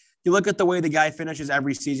time. You look at the way the guy finishes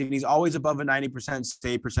every season. He's always above a 90%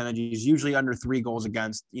 save percentage. He's usually under 3 goals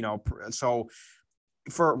against. So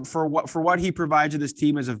for what he provides to this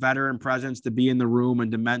team as a veteran presence to be in the room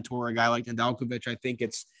and to mentor a guy like Nedeljkovic, I think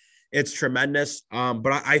it's tremendous.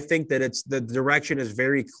 But I think that the direction is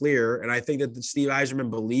very clear, and I think that Steve Yzerman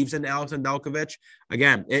believes in Alex Nedeljkovic.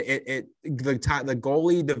 Again, the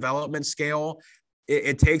goalie development scale.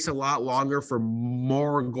 It takes a lot longer for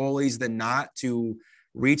more goalies than not to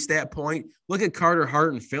reach that point. Look at Carter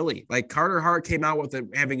Hart in Philly. Like Carter Hart came out with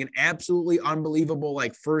having an absolutely unbelievable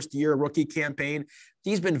first year rookie campaign.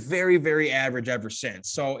 He's been very, very average ever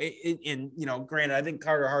since. So granted, I think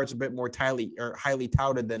Carter Hart's a bit more highly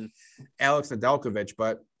touted than Alex Nedeljkovic,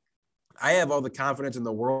 but I have all the confidence in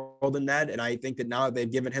the world in Ned, and I think that now that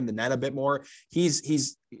they've given him the net a bit more,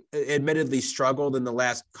 he's admittedly struggled in the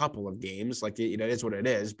last couple of games. It is what it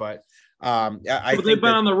is, but they've been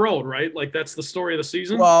on the road, right? That's the story of the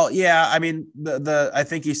season. Well, yeah, I mean, I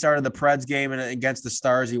think he started the Preds game, and against the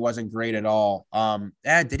Stars, he wasn't great at all.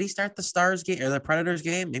 Did he start the Stars game or the Predators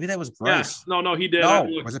game? Maybe that was Greiss. Yeah. No, he did. No,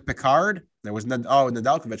 was it Picard? There was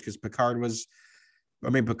Nedeljkovic, because Picard was. I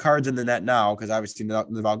mean, Picard's in the net now because obviously, Dude,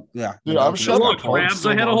 I'm sure. Look, Rabs,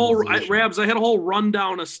 I had a whole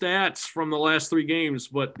rundown of stats from the last 3 games,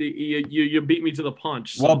 but you beat me to the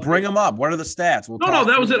punch. So. Well, bring them up. What are the stats? No,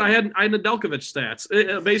 that was it. I had Nedeljkovic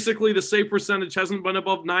stats. Basically, the save percentage hasn't been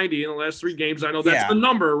above 90 in the last 3 games. I know that's the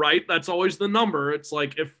number, right? That's always the number. It's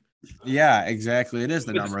like if. Yeah, exactly. It is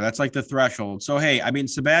the number. That's like the threshold. So, hey, I mean,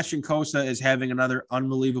 Sebastian Cossa is having another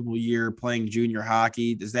unbelievable year playing junior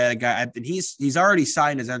hockey. Is that a guy? And he's already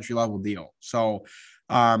signed his entry-level deal. So,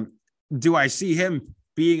 do I see him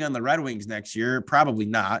being on the Red Wings next year? Probably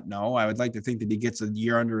not. No, I would like to think that he gets a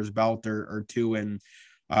year under his belt or 2 in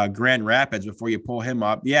Grand Rapids before you pull him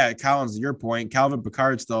up. Yeah, Collins, to your point, Calvin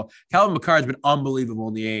Pickard's been unbelievable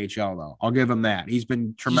in the AHL, though. I'll give him that. He's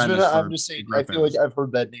been tremendous. I'm just saying, I feel like I've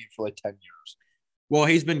heard that name for like 10 years. Well,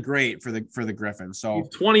 he's been great for the Griffins. So he's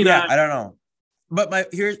 29. Yeah, I don't know.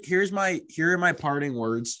 But here are my parting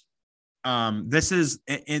words. This is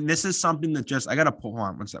something that just I gotta pull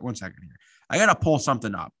on one second here. I gotta pull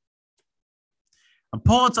something up. I'm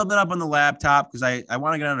pulling something up on the laptop because I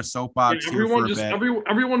want to get on a soapbox here for a bit.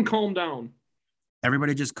 Everyone calm down.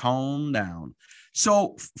 Everybody just calm down.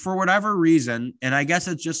 So for whatever reason, and I guess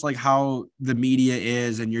it's just like how the media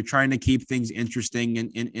is, and you're trying to keep things interesting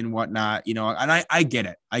and whatnot, and I get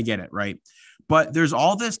it, right? But there's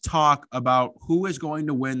all this talk about who is going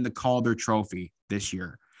to win the Calder Trophy this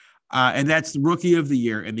year. And that's the Rookie of the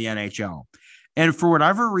Year in the NHL. And for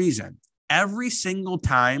whatever reason, every single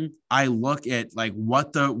time I look at like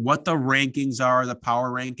what the rankings are, the power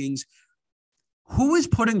rankings, who is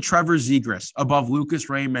putting Trevor Zegras above Lucas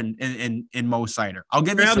Raymond and Mo Seider? I'll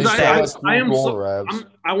give you some stats.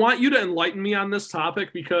 I want you to enlighten me on this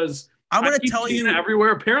topic because I'm going to tell you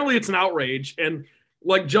everywhere. Apparently, it's an outrage, and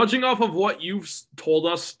like judging off of what you've told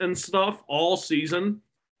us and stuff all season,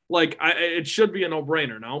 like it should be a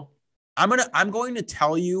no-brainer. No. I'm going to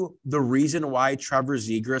tell you the reason why Trevor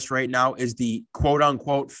Zegras right now is the quote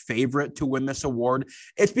unquote favorite to win this award.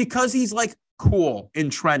 It's because he's like cool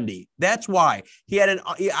and trendy. That's why he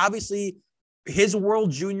obviously his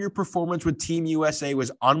World Junior performance with Team USA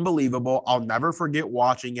was unbelievable. I'll never forget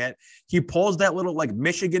watching it. He pulls that little like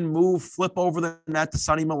Michigan move, flip over the net to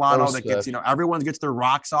Sonny Milano that gets, everyone gets their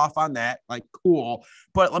rocks off on that. Like cool.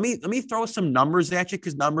 But let me throw some numbers at you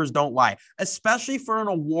because numbers don't lie, especially for an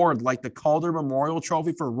award like the Calder Memorial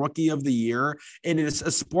Trophy for Rookie of the Year. And it's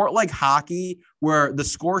a sport like hockey where the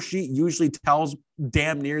score sheet usually tells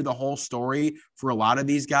damn near the whole story for a lot of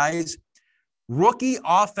these guys. Rookie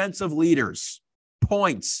offensive leaders,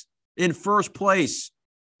 points in first place,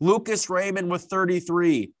 Lucas Raymond with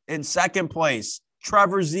 33. In second place,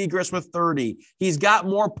 Trevor Zegras with 30. He's got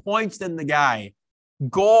more points than the guy.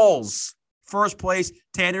 Goals, first place,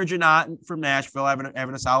 Tanner Janot from Nashville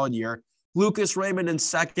having a solid year. Lucas Raymond in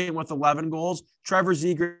second with 11 goals. Trevor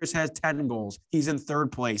Zegras has 10 goals. He's in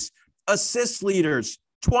third place. Assist leaders,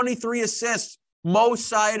 23 assists. Mo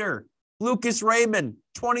Seider, Lucas Raymond,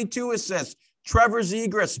 22 assists. Trevor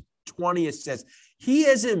Zegras, 20 assists. He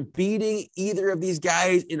isn't beating either of these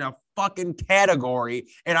guys in a fucking category.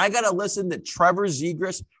 And I got to listen to Trevor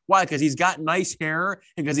Zegras. Why? Because he's got nice hair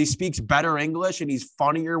and because he speaks better English and he's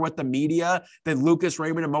funnier with the media than Lucas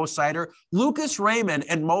Raymond and Mo Seider. Lucas Raymond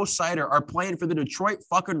and Mo Seider are playing for the Detroit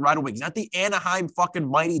fucking Red Wings, not the Anaheim fucking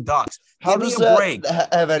Mighty Ducks. How does that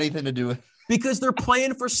have anything to do with? Because they're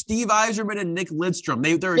playing for Steve Yzerman and Nick Lidstrom.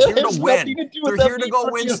 They're here to win. They're here to go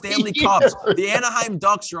win Stanley Cups. The Anaheim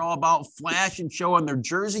Ducks are all about flash and show, and their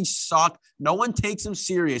jerseys suck. No one takes them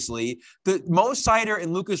seriously. The Mo Seider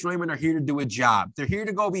and Lucas Raymond are here to do a job. They're here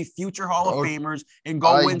to go be future Hall of Famers and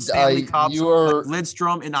go win Stanley Cups. Like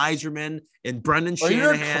Lidstrom and Yzerman and Brendan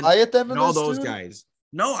Shanahan and all those guys.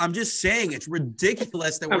 No, I'm just saying it's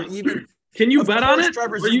ridiculous that we're even. Can you bet on it?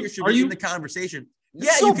 Trevor Zegras should be in the conversation.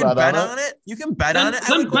 Yeah, you can bet on it. You can bet on it.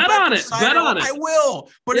 Then bet on it. Bet on it. I will.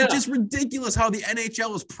 But it's just ridiculous how the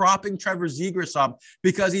NHL is propping Trevor Zegras up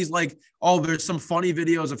because he's like, oh, there's some funny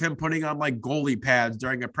videos of him putting on like goalie pads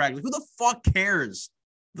during a practice. Who the fuck cares?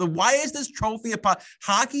 Why is this trophy about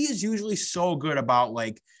hockey is usually so good about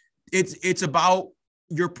like it's about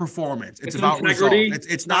your performance. It's about integrity. Results.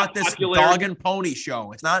 It's not this dog and pony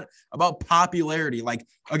show. It's not about popularity. Like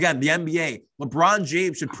again, the NBA, LeBron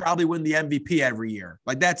James should probably win the MVP every year.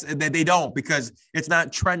 Like they don't because it's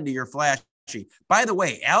not trendy or flashy. By the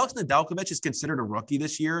way, Alex Nedeljkovic is considered a rookie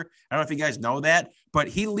this year. I don't know if you guys know that, but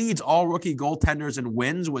he leads all rookie goaltenders in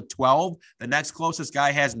wins with 12. The next closest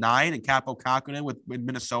guy has 9, and Kaapo Kähkönen with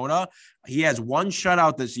Minnesota. He has 1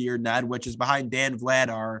 shutout this year, Ned, which is behind Dan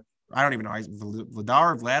Vladar. I don't even know.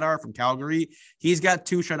 Vladar from Calgary. He's got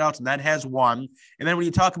 2 shutouts, and that has 1. And then when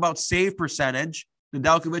you talk about save percentage,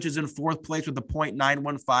 Nedeljkovic is in 4th place with a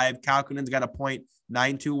 .915. Kähkönen's got a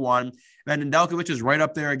 .921. And then Nedeljkovic is right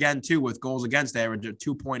up there again, too, with goals against average at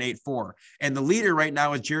 2.84. And the leader right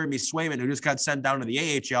now is Jeremy Swayman, who just got sent down to the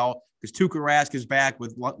AHL because Tuukka Rask is back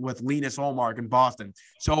with Linus Ullmark in Boston.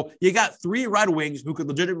 So you got 3 Red Wings who could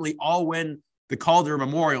legitimately all win the Calder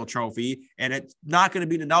Memorial Trophy, and it's not going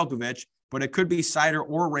to be Nedeljkovic, but it could be Seider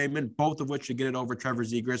or Raymond, both of which should get it over Trevor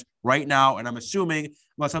Zegras right now, and I'm assuming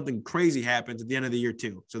unless something crazy happens at the end of the year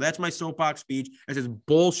too. So that's my soapbox speech. This is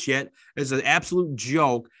bullshit. It's an absolute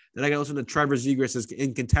joke that I got to listen to Trevor Zegras is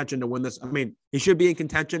in contention to win this. I mean, he should be in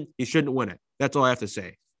contention. He shouldn't win it. That's all I have to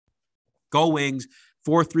say. Go Wings.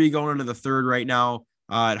 4-3 going into the third right now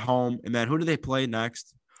at home. And then who do they play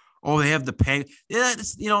next? Oh, they have the Penguins. Yeah,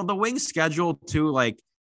 the Wings schedule too. Like,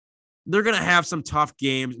 they're going to have some tough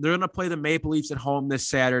games. They're going to play the Maple Leafs at home this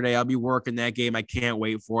Saturday. I'll be working that game. I can't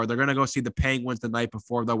wait for it. They're going to go see the Penguins the night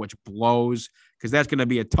before, though, which blows because that's going to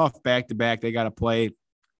be a tough back-to-back they got to play.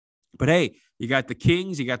 But, hey, you got the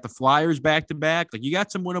Kings. You got the Flyers back-to-back. Like, you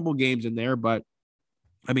got some winnable games in there. But,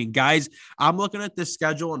 I mean, guys, I'm looking at this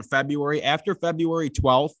schedule in February. After February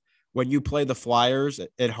 12th, when you play the Flyers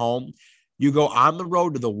at home, you go on the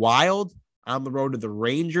road to the Wild, on the road to the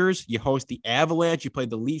Rangers, you host the Avalanche, you play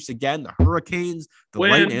the Leafs again, the Hurricanes, the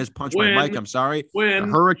Lightning. Has punched my mic. I'm sorry. The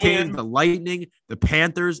Hurricanes, the Lightning, the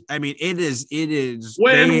Panthers. I mean, it is.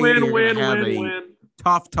 Win.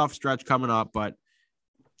 Tough stretch coming up, but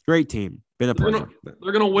great team. Been a pleasure.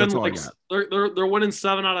 They're gonna win. Like they're winning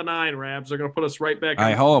 7 out of 9. Rabs. They're gonna put us right back.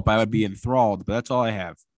 I hope. I would be enthralled, but that's all I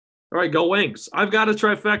have. All right, go Wings. I've got a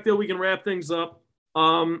trifecta. We can wrap things up.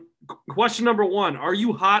 Question number 1: are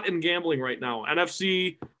you hot in gambling right now?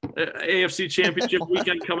 NFC, AFC Championship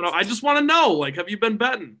weekend coming up. I just want to know, like, have you been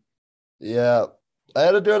betting? Yeah, I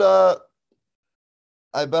had a good.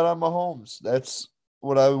 I bet on Mahomes. That's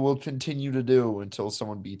what I will continue to do until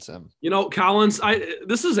someone beats him. Collins,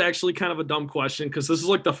 this is actually kind of a dumb question because this is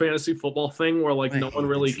like the fantasy football thing where like no one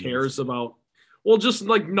really cares about. Well, just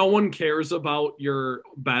like no one cares about your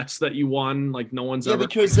bets that you won. Like no one's ever.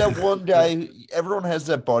 Because that one guy, everyone has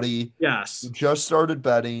that buddy. Yes. Who just started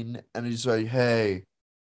betting, and he's like, "Hey,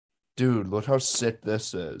 dude, look how sick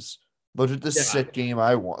this is. Look at this sick game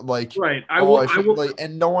I want." Like, right. I will.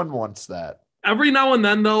 And no one wants that. Every now and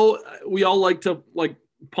then, though, we all like to like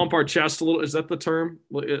pump our chest a little. Is that the term?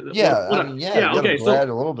 Yeah. Okay. So a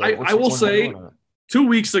little bit. I will say. 2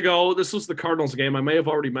 weeks ago, this was the Cardinals game. I may have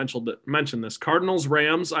already mentioned this. Cardinals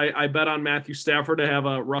Rams. I bet on Matthew Stafford to have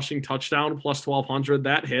a rushing touchdown plus 1,200.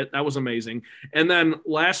 That hit. That was amazing. And then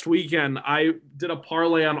last weekend, I did a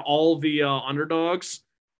parlay on all the underdogs,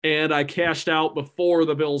 and I cashed out before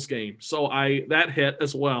the Bills game. So that hit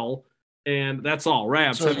as well. And that's all.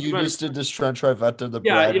 Rabs. So you just did this trifecta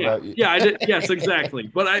about you. Yeah, I did. Yes, exactly.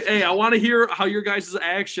 But I want to hear how your guys'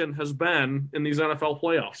 action has been in these NFL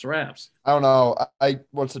playoffs. Rabs. I don't know.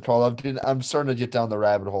 What's it called? I'm starting to get down the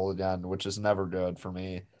rabbit hole again, which is never good for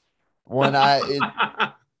me. When wait,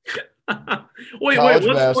 college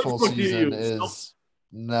what basketball sportsbook do you season use? is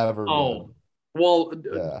never good. Well,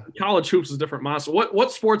 Yeah. college hoops is a different monster.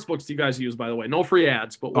 What sports books do you guys use, by the way? No free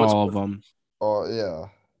ads, but all of them. Oh yeah.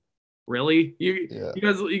 Really? You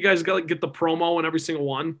guys got to get the promo in every single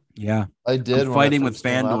one? Yeah. I did. I'm fighting with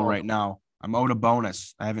FanDuel right now. I'm owed a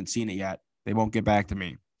bonus. I haven't seen it yet. They won't get back to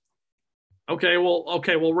me. Okay.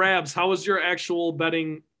 Well, Rabs, how was your actual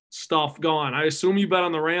betting stuff going? I assume you bet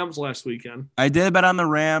on the Rams last weekend. I did bet on the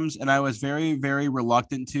Rams, and I was very, very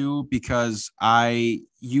reluctant to because I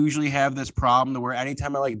usually have this problem where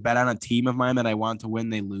anytime I bet on a team of mine that I want to win,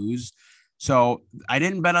 they lose. So I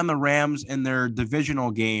didn't bet on the Rams in their divisional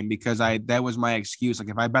game because that was my excuse. Like,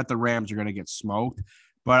 if I bet the Rams, you're going to get smoked.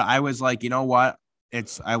 But I was like, you know what?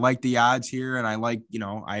 I like the odds here, and I like,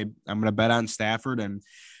 I'm going to bet on Stafford, and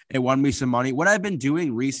it won me some money. What I've been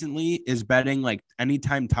doing recently is betting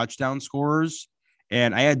anytime touchdown scorers.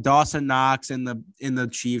 And I had Dawson Knox in the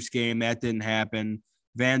Chiefs game. That didn't happen.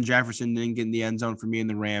 Van Jefferson didn't get in the end zone for me in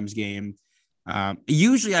the Rams game.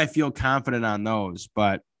 Usually I feel confident on those,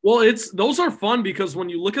 but. Well, those are fun because when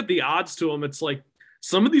you look at the odds to them, it's like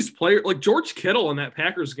some of these players, like George Kittle in that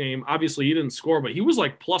Packers game, obviously he didn't score, but he was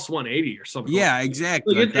like plus 180 or something. Yeah,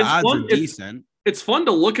 exactly. The odds are decent. It's fun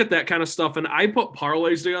to look at that kind of stuff, and I put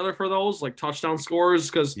parlays together for those, like touchdown scores,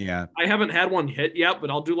 because I haven't had one hit yet, but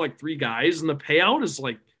I'll do 3 guys, and the payout is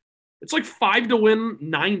it's 5 to win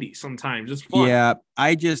 90 sometimes. It's fun. Yeah,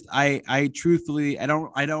 I truthfully, I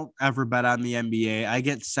don't ever bet on the NBA. I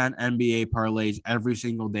get sent NBA parlays every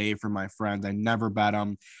single day from my friends. I never bet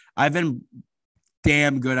them. I've been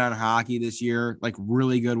damn good on hockey this year,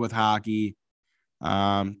 really good with hockey.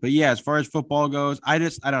 But yeah, as far as football goes, I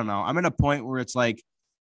don't know. I'm at a point where it's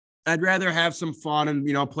I'd rather have some fun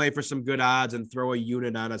and, play for some good odds and throw a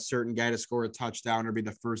unit on a certain guy to score a touchdown or be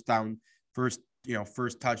the first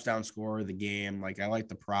touchdown scorer of the game. I like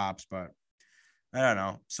the props, but I don't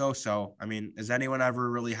know. So, I mean, is anyone ever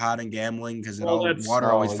really hot in gambling? Because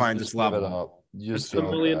water always finds its level. It's the $1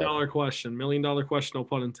 million question. $1 million question, no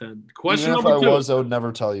pun intended. Question number 2. I would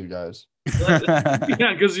never tell you guys.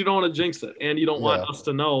 Yeah, because you don't want to jinx it, and you don't want us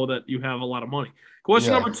to know that you have a lot of money.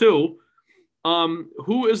 Question number 2.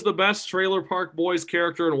 Who is the best Trailer Park Boys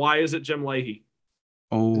character, and why is it Jim Leahy?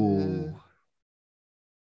 Oh.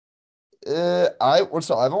 I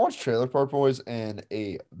haven't watched Trailer Park Boys in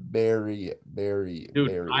a very, very, Dude,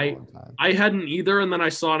 very long time. I hadn't either, and then I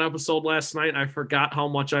saw an episode last night, and I forgot how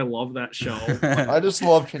much I love that show. I just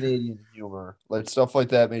love Canadian humor. Like stuff like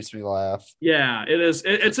that makes me laugh. Yeah, it is.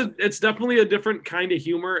 It's definitely a different kind of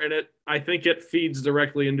humor, and I think it feeds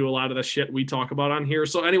directly into a lot of the shit we talk about on here.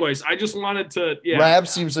 So, anyways, I just wanted to Rab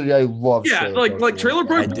seems like I love. Yeah, like Trailer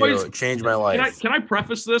Park Boys changed my life. Can I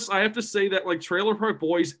preface this? I have to say that like Trailer Park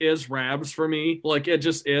Boys is Rabs for me. Like it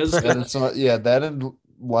just is. And it's not, that and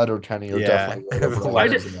Letterkenny are definitely. I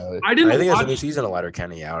think there's a new season of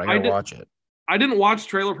Letterkenny out. I gotta watch it. I didn't watch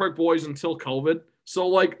Trailer Park Boys until COVID. So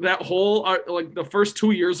like that whole like the first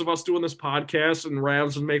 2 years of us doing this podcast and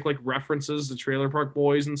Ravs would make like references to Trailer Park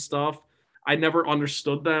Boys and stuff. I never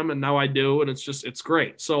understood them, and now I do, and it's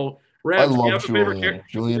great. So Ravs, I love Julian.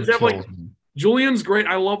 Julian kills me. Julian's great.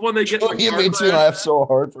 I love when they get. Julian makes me laugh so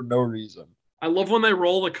hard for no reason. I love when they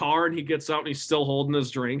roll the car and he gets out and he's still holding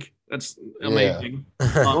his drink. That's amazing.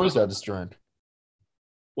 He's always got his drink.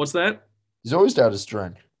 What's that? He's always got his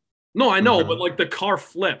drink. No, I know, but like the car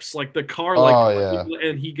flips, like the car,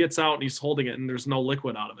 and he gets out and he's holding it and there's no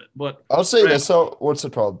liquid out of it. But I'll say this. So what's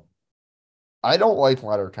it called? I don't like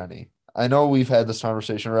Letterkenny. I know we've had this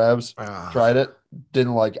conversation, Rabs. Tried it,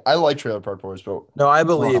 didn't like it. I like Trailer Park Boys, but no, I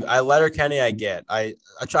believe I Letterkenny. I get, I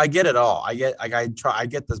get it all. I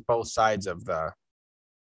get this both sides of the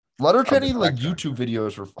Letterkenny. Like YouTube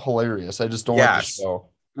videos were hilarious. I just don't like the show.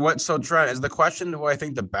 What? So Trent, is the question who I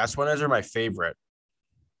think the best one is or my favorite?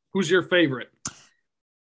 Who's your favorite?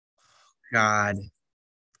 God.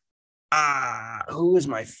 Who is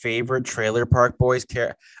my favorite Trailer Park Boys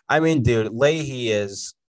character? I mean, dude, Leahy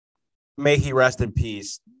is. May he rest in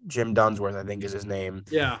peace. Jim Dunsworth, I think, is his name.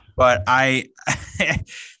 Yeah. But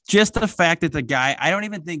just the fact that the guy, I don't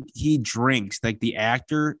even think he drinks. Like the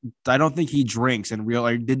actor, I don't think he drinks in real,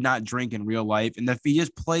 or did not drink in real life. And if he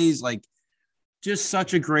just plays like just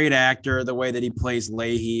such a great actor, the way that he plays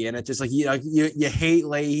Leahy, and it's just like you hate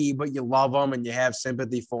Leahy, but you love him and you have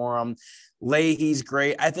sympathy for him. Leahy's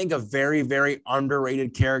great. I think a very, very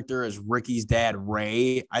underrated character is Ricky's dad,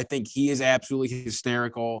 Ray. I think he is absolutely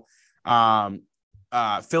hysterical.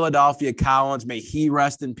 Philadelphia Collins, may he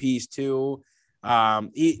rest in peace too.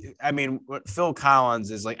 Phil Collins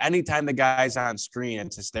is like, anytime the guy's on screen,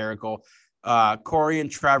 it's hysterical. Corey and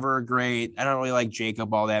Trevor are great. I don't really like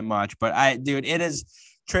Jacob all that much, but it is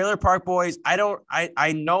Trailer Park Boys.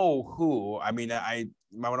 I know who. I mean,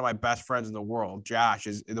 one of my best friends in the world, Josh,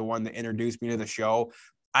 is the one that introduced me to the show.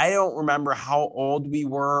 I don't remember how old we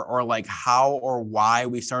were or like how or why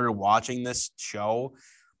we started watching this show,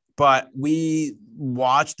 but we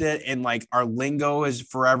watched it and like our lingo has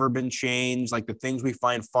forever been changed. Like the things we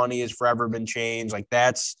find funny has forever been changed. Like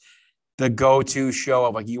that's the go-to show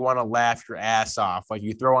of like, you want to laugh your ass off. Like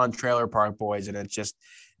you throw on Trailer Park Boys and it's just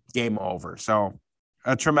game over. So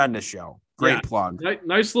a tremendous show. Great plug.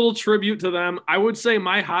 Nice little tribute to them. I would say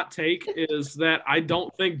my hot take is that I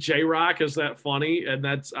don't think J-Rock is that funny. And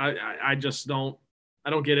that's, I just don't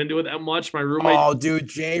get into it that much. My roommate. Oh, dude,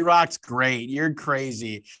 J-Rock's great. You're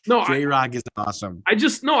crazy. No, J-Rock is awesome. I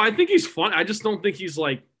think he's fun. I just don't think he's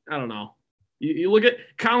like, I don't know. You look at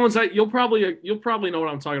Collins, you'll probably know what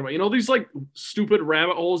I'm talking about. You know, these like stupid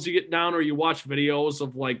rabbit holes you get down, or you watch videos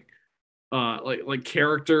of like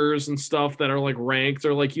characters and stuff that are like ranked,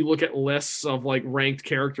 or like you look at lists of like ranked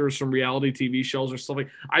characters from reality TV shows or stuff like.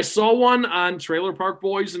 I saw one on Trailer Park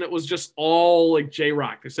Boys and it was just all like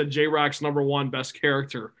J-Rock. They said J-Rock's #1 best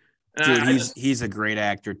character. And dude, he's a great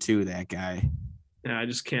actor too, that guy. Yeah, I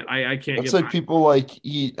just can't. I can't. It's like people like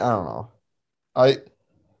I don't know.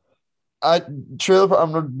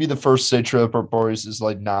 I'm gonna be the first to say Trailer Park Boys is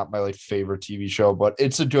like not my like favorite TV show, but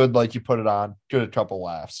it's a good, like, you put it on, good, a couple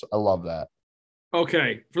laughs. I love that.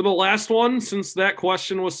 Okay, for the last one, since that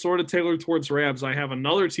question was sort of tailored towards Rabs, I have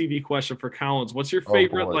another TV question for Collins. What's your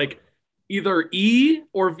favorite, like either E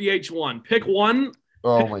or VH1? Pick one.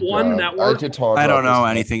 Oh my God. Network. I don't know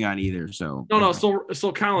anything on either. So no.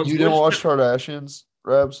 So Collins, you didn't watch Kardashians,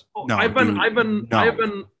 Rabs? No, I've been.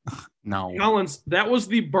 No, Collins, that was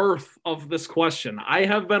the birth of this question. I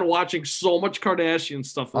have been watching so much Kardashian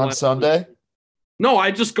stuff on Sunday. No, I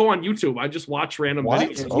just go on YouTube. I just watch random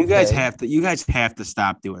videos. Okay. You guys have to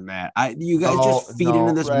stop doing that. You guys just feed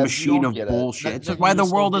into this machine of bullshit. It's like why the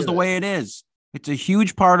world is the way it is. It's a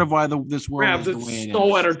huge part of why this world is the way it is. It's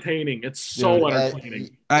so entertaining. It's so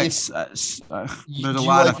entertaining. There's a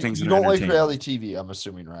lot of things. You don't like reality TV, I'm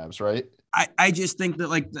assuming, Rabs, right? I just think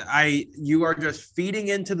that you are just feeding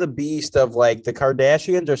into the beast of like the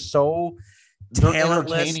Kardashians are so They're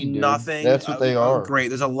talentless, entertaining, dude. nothing. That's what they are. Great.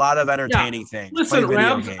 There's a lot of entertaining things. Listen, Play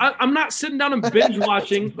video Rabs, games. I'm not sitting down and binge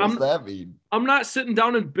watching. What's that mean? I'm not sitting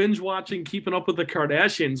down and binge watching Keeping Up with the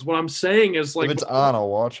Kardashians. What I'm saying is like If it's on, I'll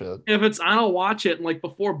watch it. If it's on, I'll watch it. And like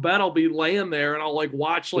before bed, I'll be laying there and I'll like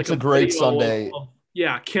watch like It's a great video Sunday.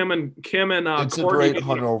 Yeah, Kim and It's a Courtney great getting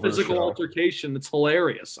a hungover physical show. altercation. It's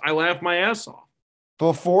hilarious. I laugh my ass off.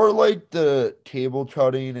 Before like the cable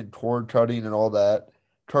cutting and cord cutting and all that,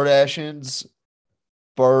 Kardashians,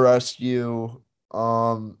 Bar Rescue,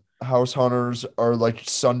 House Hunters are like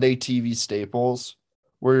Sunday TV staples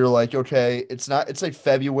where you're like, okay, it's like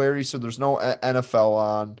February, so there's no NFL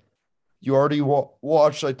on. You already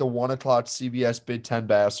watched like the 1:00 CBS Big Ten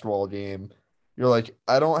basketball game. You're like,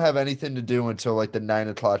 I don't have anything to do until like the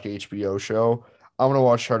 9:00 HBO show. I'm gonna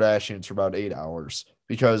watch Kardashians for about 8 hours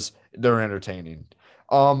because they're entertaining.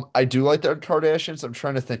 I do like the Kardashians. I'm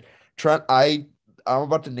trying to think. I'm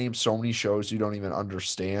about to name so many shows you don't even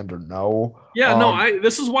understand or know. Yeah, no,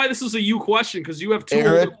 this is why this is a you question because you have two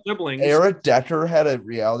older siblings. Eric Decker had a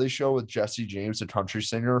reality show with Jesse James, a country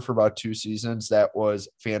singer, for about 2 seasons. That was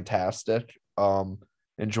fantastic.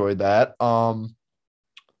 Enjoyed that.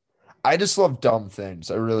 I just love dumb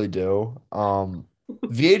things. I really do.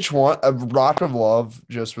 VH1, A Rock of Love,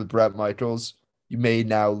 just with Bret Michaels. You may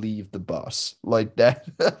now leave the bus like that.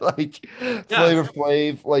 Like Flavor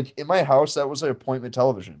Flav, like in my house, that was like appointment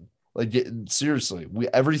television. Like seriously,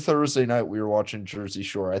 every Thursday night we were watching Jersey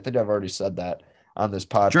Shore. I think I've already said that on this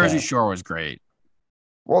podcast. Jersey Shore was great.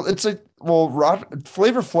 Well, it's like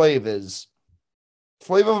Flavor Flav is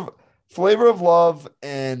Flavor of Love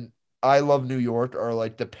and I Love New York are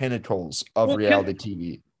like the pinnacles of reality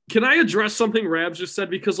TV. Can I address something Rabs just said?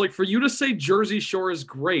 Because like for you to say Jersey Shore is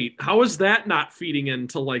great, how is that not feeding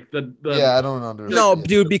into like the Yeah, I don't understand. No,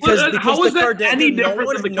 dude, because how is that any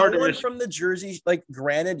different than the no one Kardashians? from the Jersey, like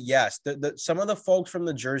granted, yes, some of the folks from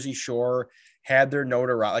the Jersey Shore had their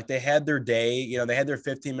notoriety, like they had their day, you know, they had their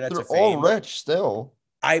 15 minutes They're of fame. all rich still.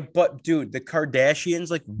 But dude, the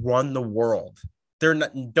Kardashians like run the world. They're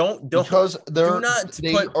not Because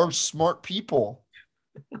they put, are smart people.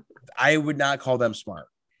 I would not call them smart.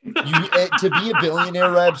 To be a billionaire,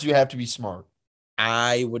 Rabs, you have to be smart.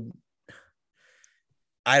 I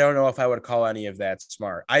don't know if I would call any of that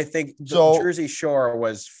smart. I think So, Jersey Shore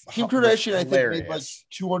was Kim Kardashian, I think, made like hilarious.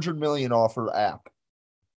 $200 million off her app.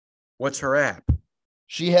 What's her app?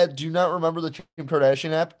 She had. Do you not remember the Kim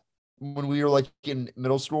Kardashian app when we were like in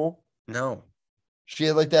middle school? No. She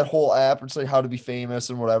had like that whole app. It's like how to be famous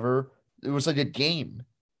and whatever. It was like a game.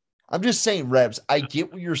 I'm just saying, Rebs. I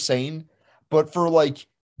get what you're saying, but for like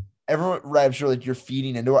everyone, Rebs, you're like you're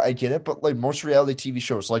feeding into it. I get it, but like most reality TV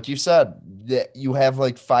shows, like you said, that you have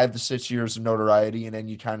like 5 to 6 years of notoriety, and then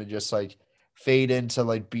you kind of just like fade into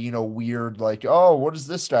like being a weird, like, oh, what is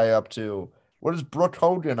this guy up to? What is Brooke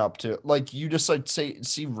Hogan up to? Like you just like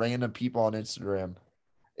see random people on Instagram.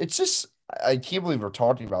 It's just I can't believe we're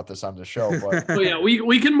talking about this on the show, but Oh yeah,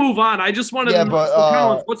 we can move on. I just wanted to know, but, so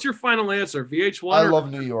Collins, what's your final answer? VH1? I love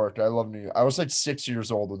New York. I love New York. I was like 6 years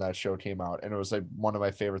old when that show came out, and it was like one of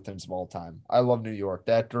my favorite things of all time. I love New York.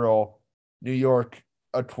 That girl, New York,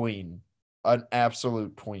 a queen, an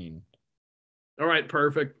absolute queen. All right,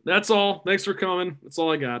 perfect. That's all. Thanks for coming. That's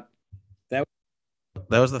all I got. That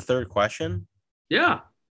was the third question? Yeah.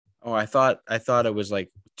 Oh, I thought it was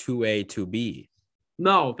like 2A, 2B.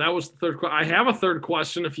 No, that was the third question. I have a third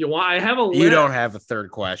question if you want. I have a list. You don't have a third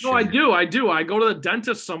question. No, I do. I go to the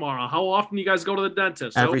dentist tomorrow. How often do you guys go to the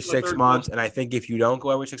dentist? Every 6 months. And I think if you don't go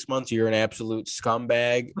every 6 months, you're an absolute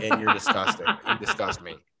scumbag and you're disgusting. You disgust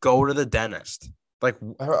me. Go to the dentist. Like,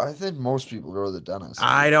 I think most people go to the dentist.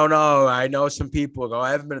 I don't know. I know some people go.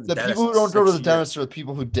 I haven't been to the dentist. People who don't go to the 6 dentist are the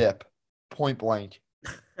people who dip. Point blank.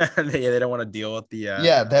 They don't want to deal with the.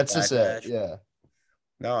 Yeah, that's just it. Yeah.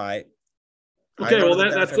 No, Okay, well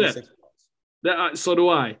that's it. So do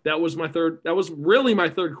I. That was my third. That was really my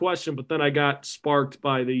third question, but then I got sparked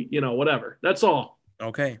by the whatever. That's all.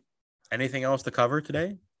 Okay. Anything else to cover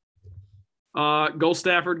today? Go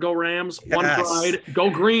Stafford, go Rams. Yes. One Pride, go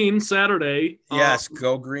Green Saturday. Yes,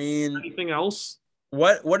 go Green. Anything else?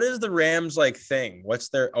 What is the Rams like thing? What's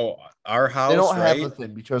their our house? They don't right? have a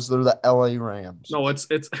thing because they're the LA Rams. No, it's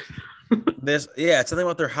It's something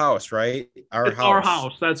about their house, right? Our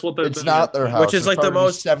house. That's what it's not their house, which is like the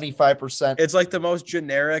most 75%. It's like the most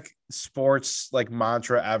generic sports like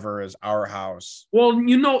mantra ever is our house. Well,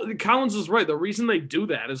 Collins is right. The reason they do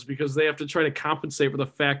that is because they have to try to compensate for the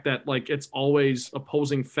fact that like it's always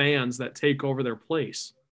opposing fans that take over their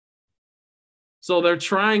place. So they're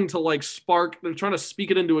trying to like they're trying to speak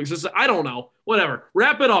it into existence. I don't know. Whatever.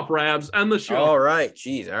 Wrap it up, Rabs. End the show. All right.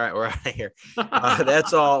 Jeez. All right. We're out of here.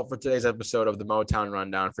 That's all for today's episode of the Motown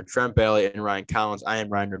Rundown. For Trent Bailey and Ryan Collins, I am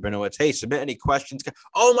Ryan Rabinowitz. Hey, submit any questions.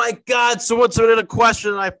 Oh, my God. Someone submitted a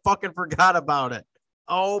question and I fucking forgot about it.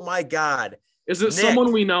 Oh, my God. Is it Nick.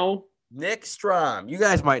 someone we know? Nick Strom. You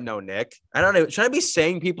guys might know Nick. I don't know. Should I be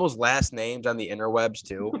saying people's last names on the interwebs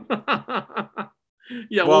too?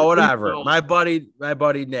 Yeah. Well, whatever. My buddy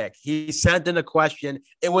Nick, he sent in a question.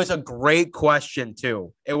 It was a great question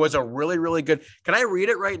too. It was a really, really good. Can I read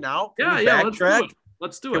it right now? Yeah.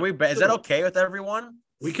 Let's do it. Is that okay with everyone?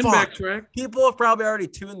 We can backtrack. People have probably already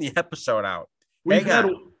tuned the episode out. We've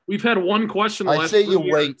had one question. I say you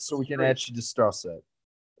wait so we can actually discuss it.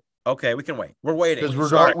 Okay, we can wait. We're waiting. Because we're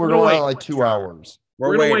going on like 2 hours.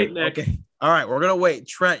 We're gonna wait, Nick. Okay. All right, we're gonna wait.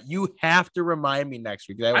 Trent, you have to remind me next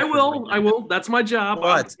week. I will. That's my job.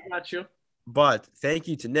 I got you. But thank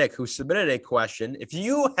you to Nick who submitted a question. If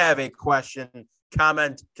you have a question,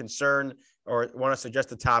 comment, concern, or want to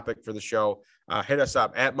suggest a topic for the show, hit us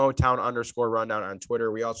up at Motown_rundown on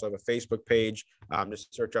Twitter. We also have a Facebook page.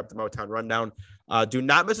 Just search up the Motown Rundown. Do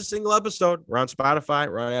not miss a single episode. We're on Spotify.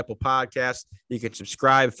 We're on Apple Podcasts. You can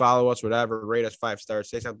subscribe, follow us, whatever. Rate us 5 stars.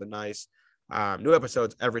 Say something nice. New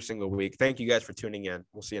episodes every single week. Thank you guys for tuning in.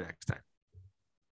 We'll see you next time.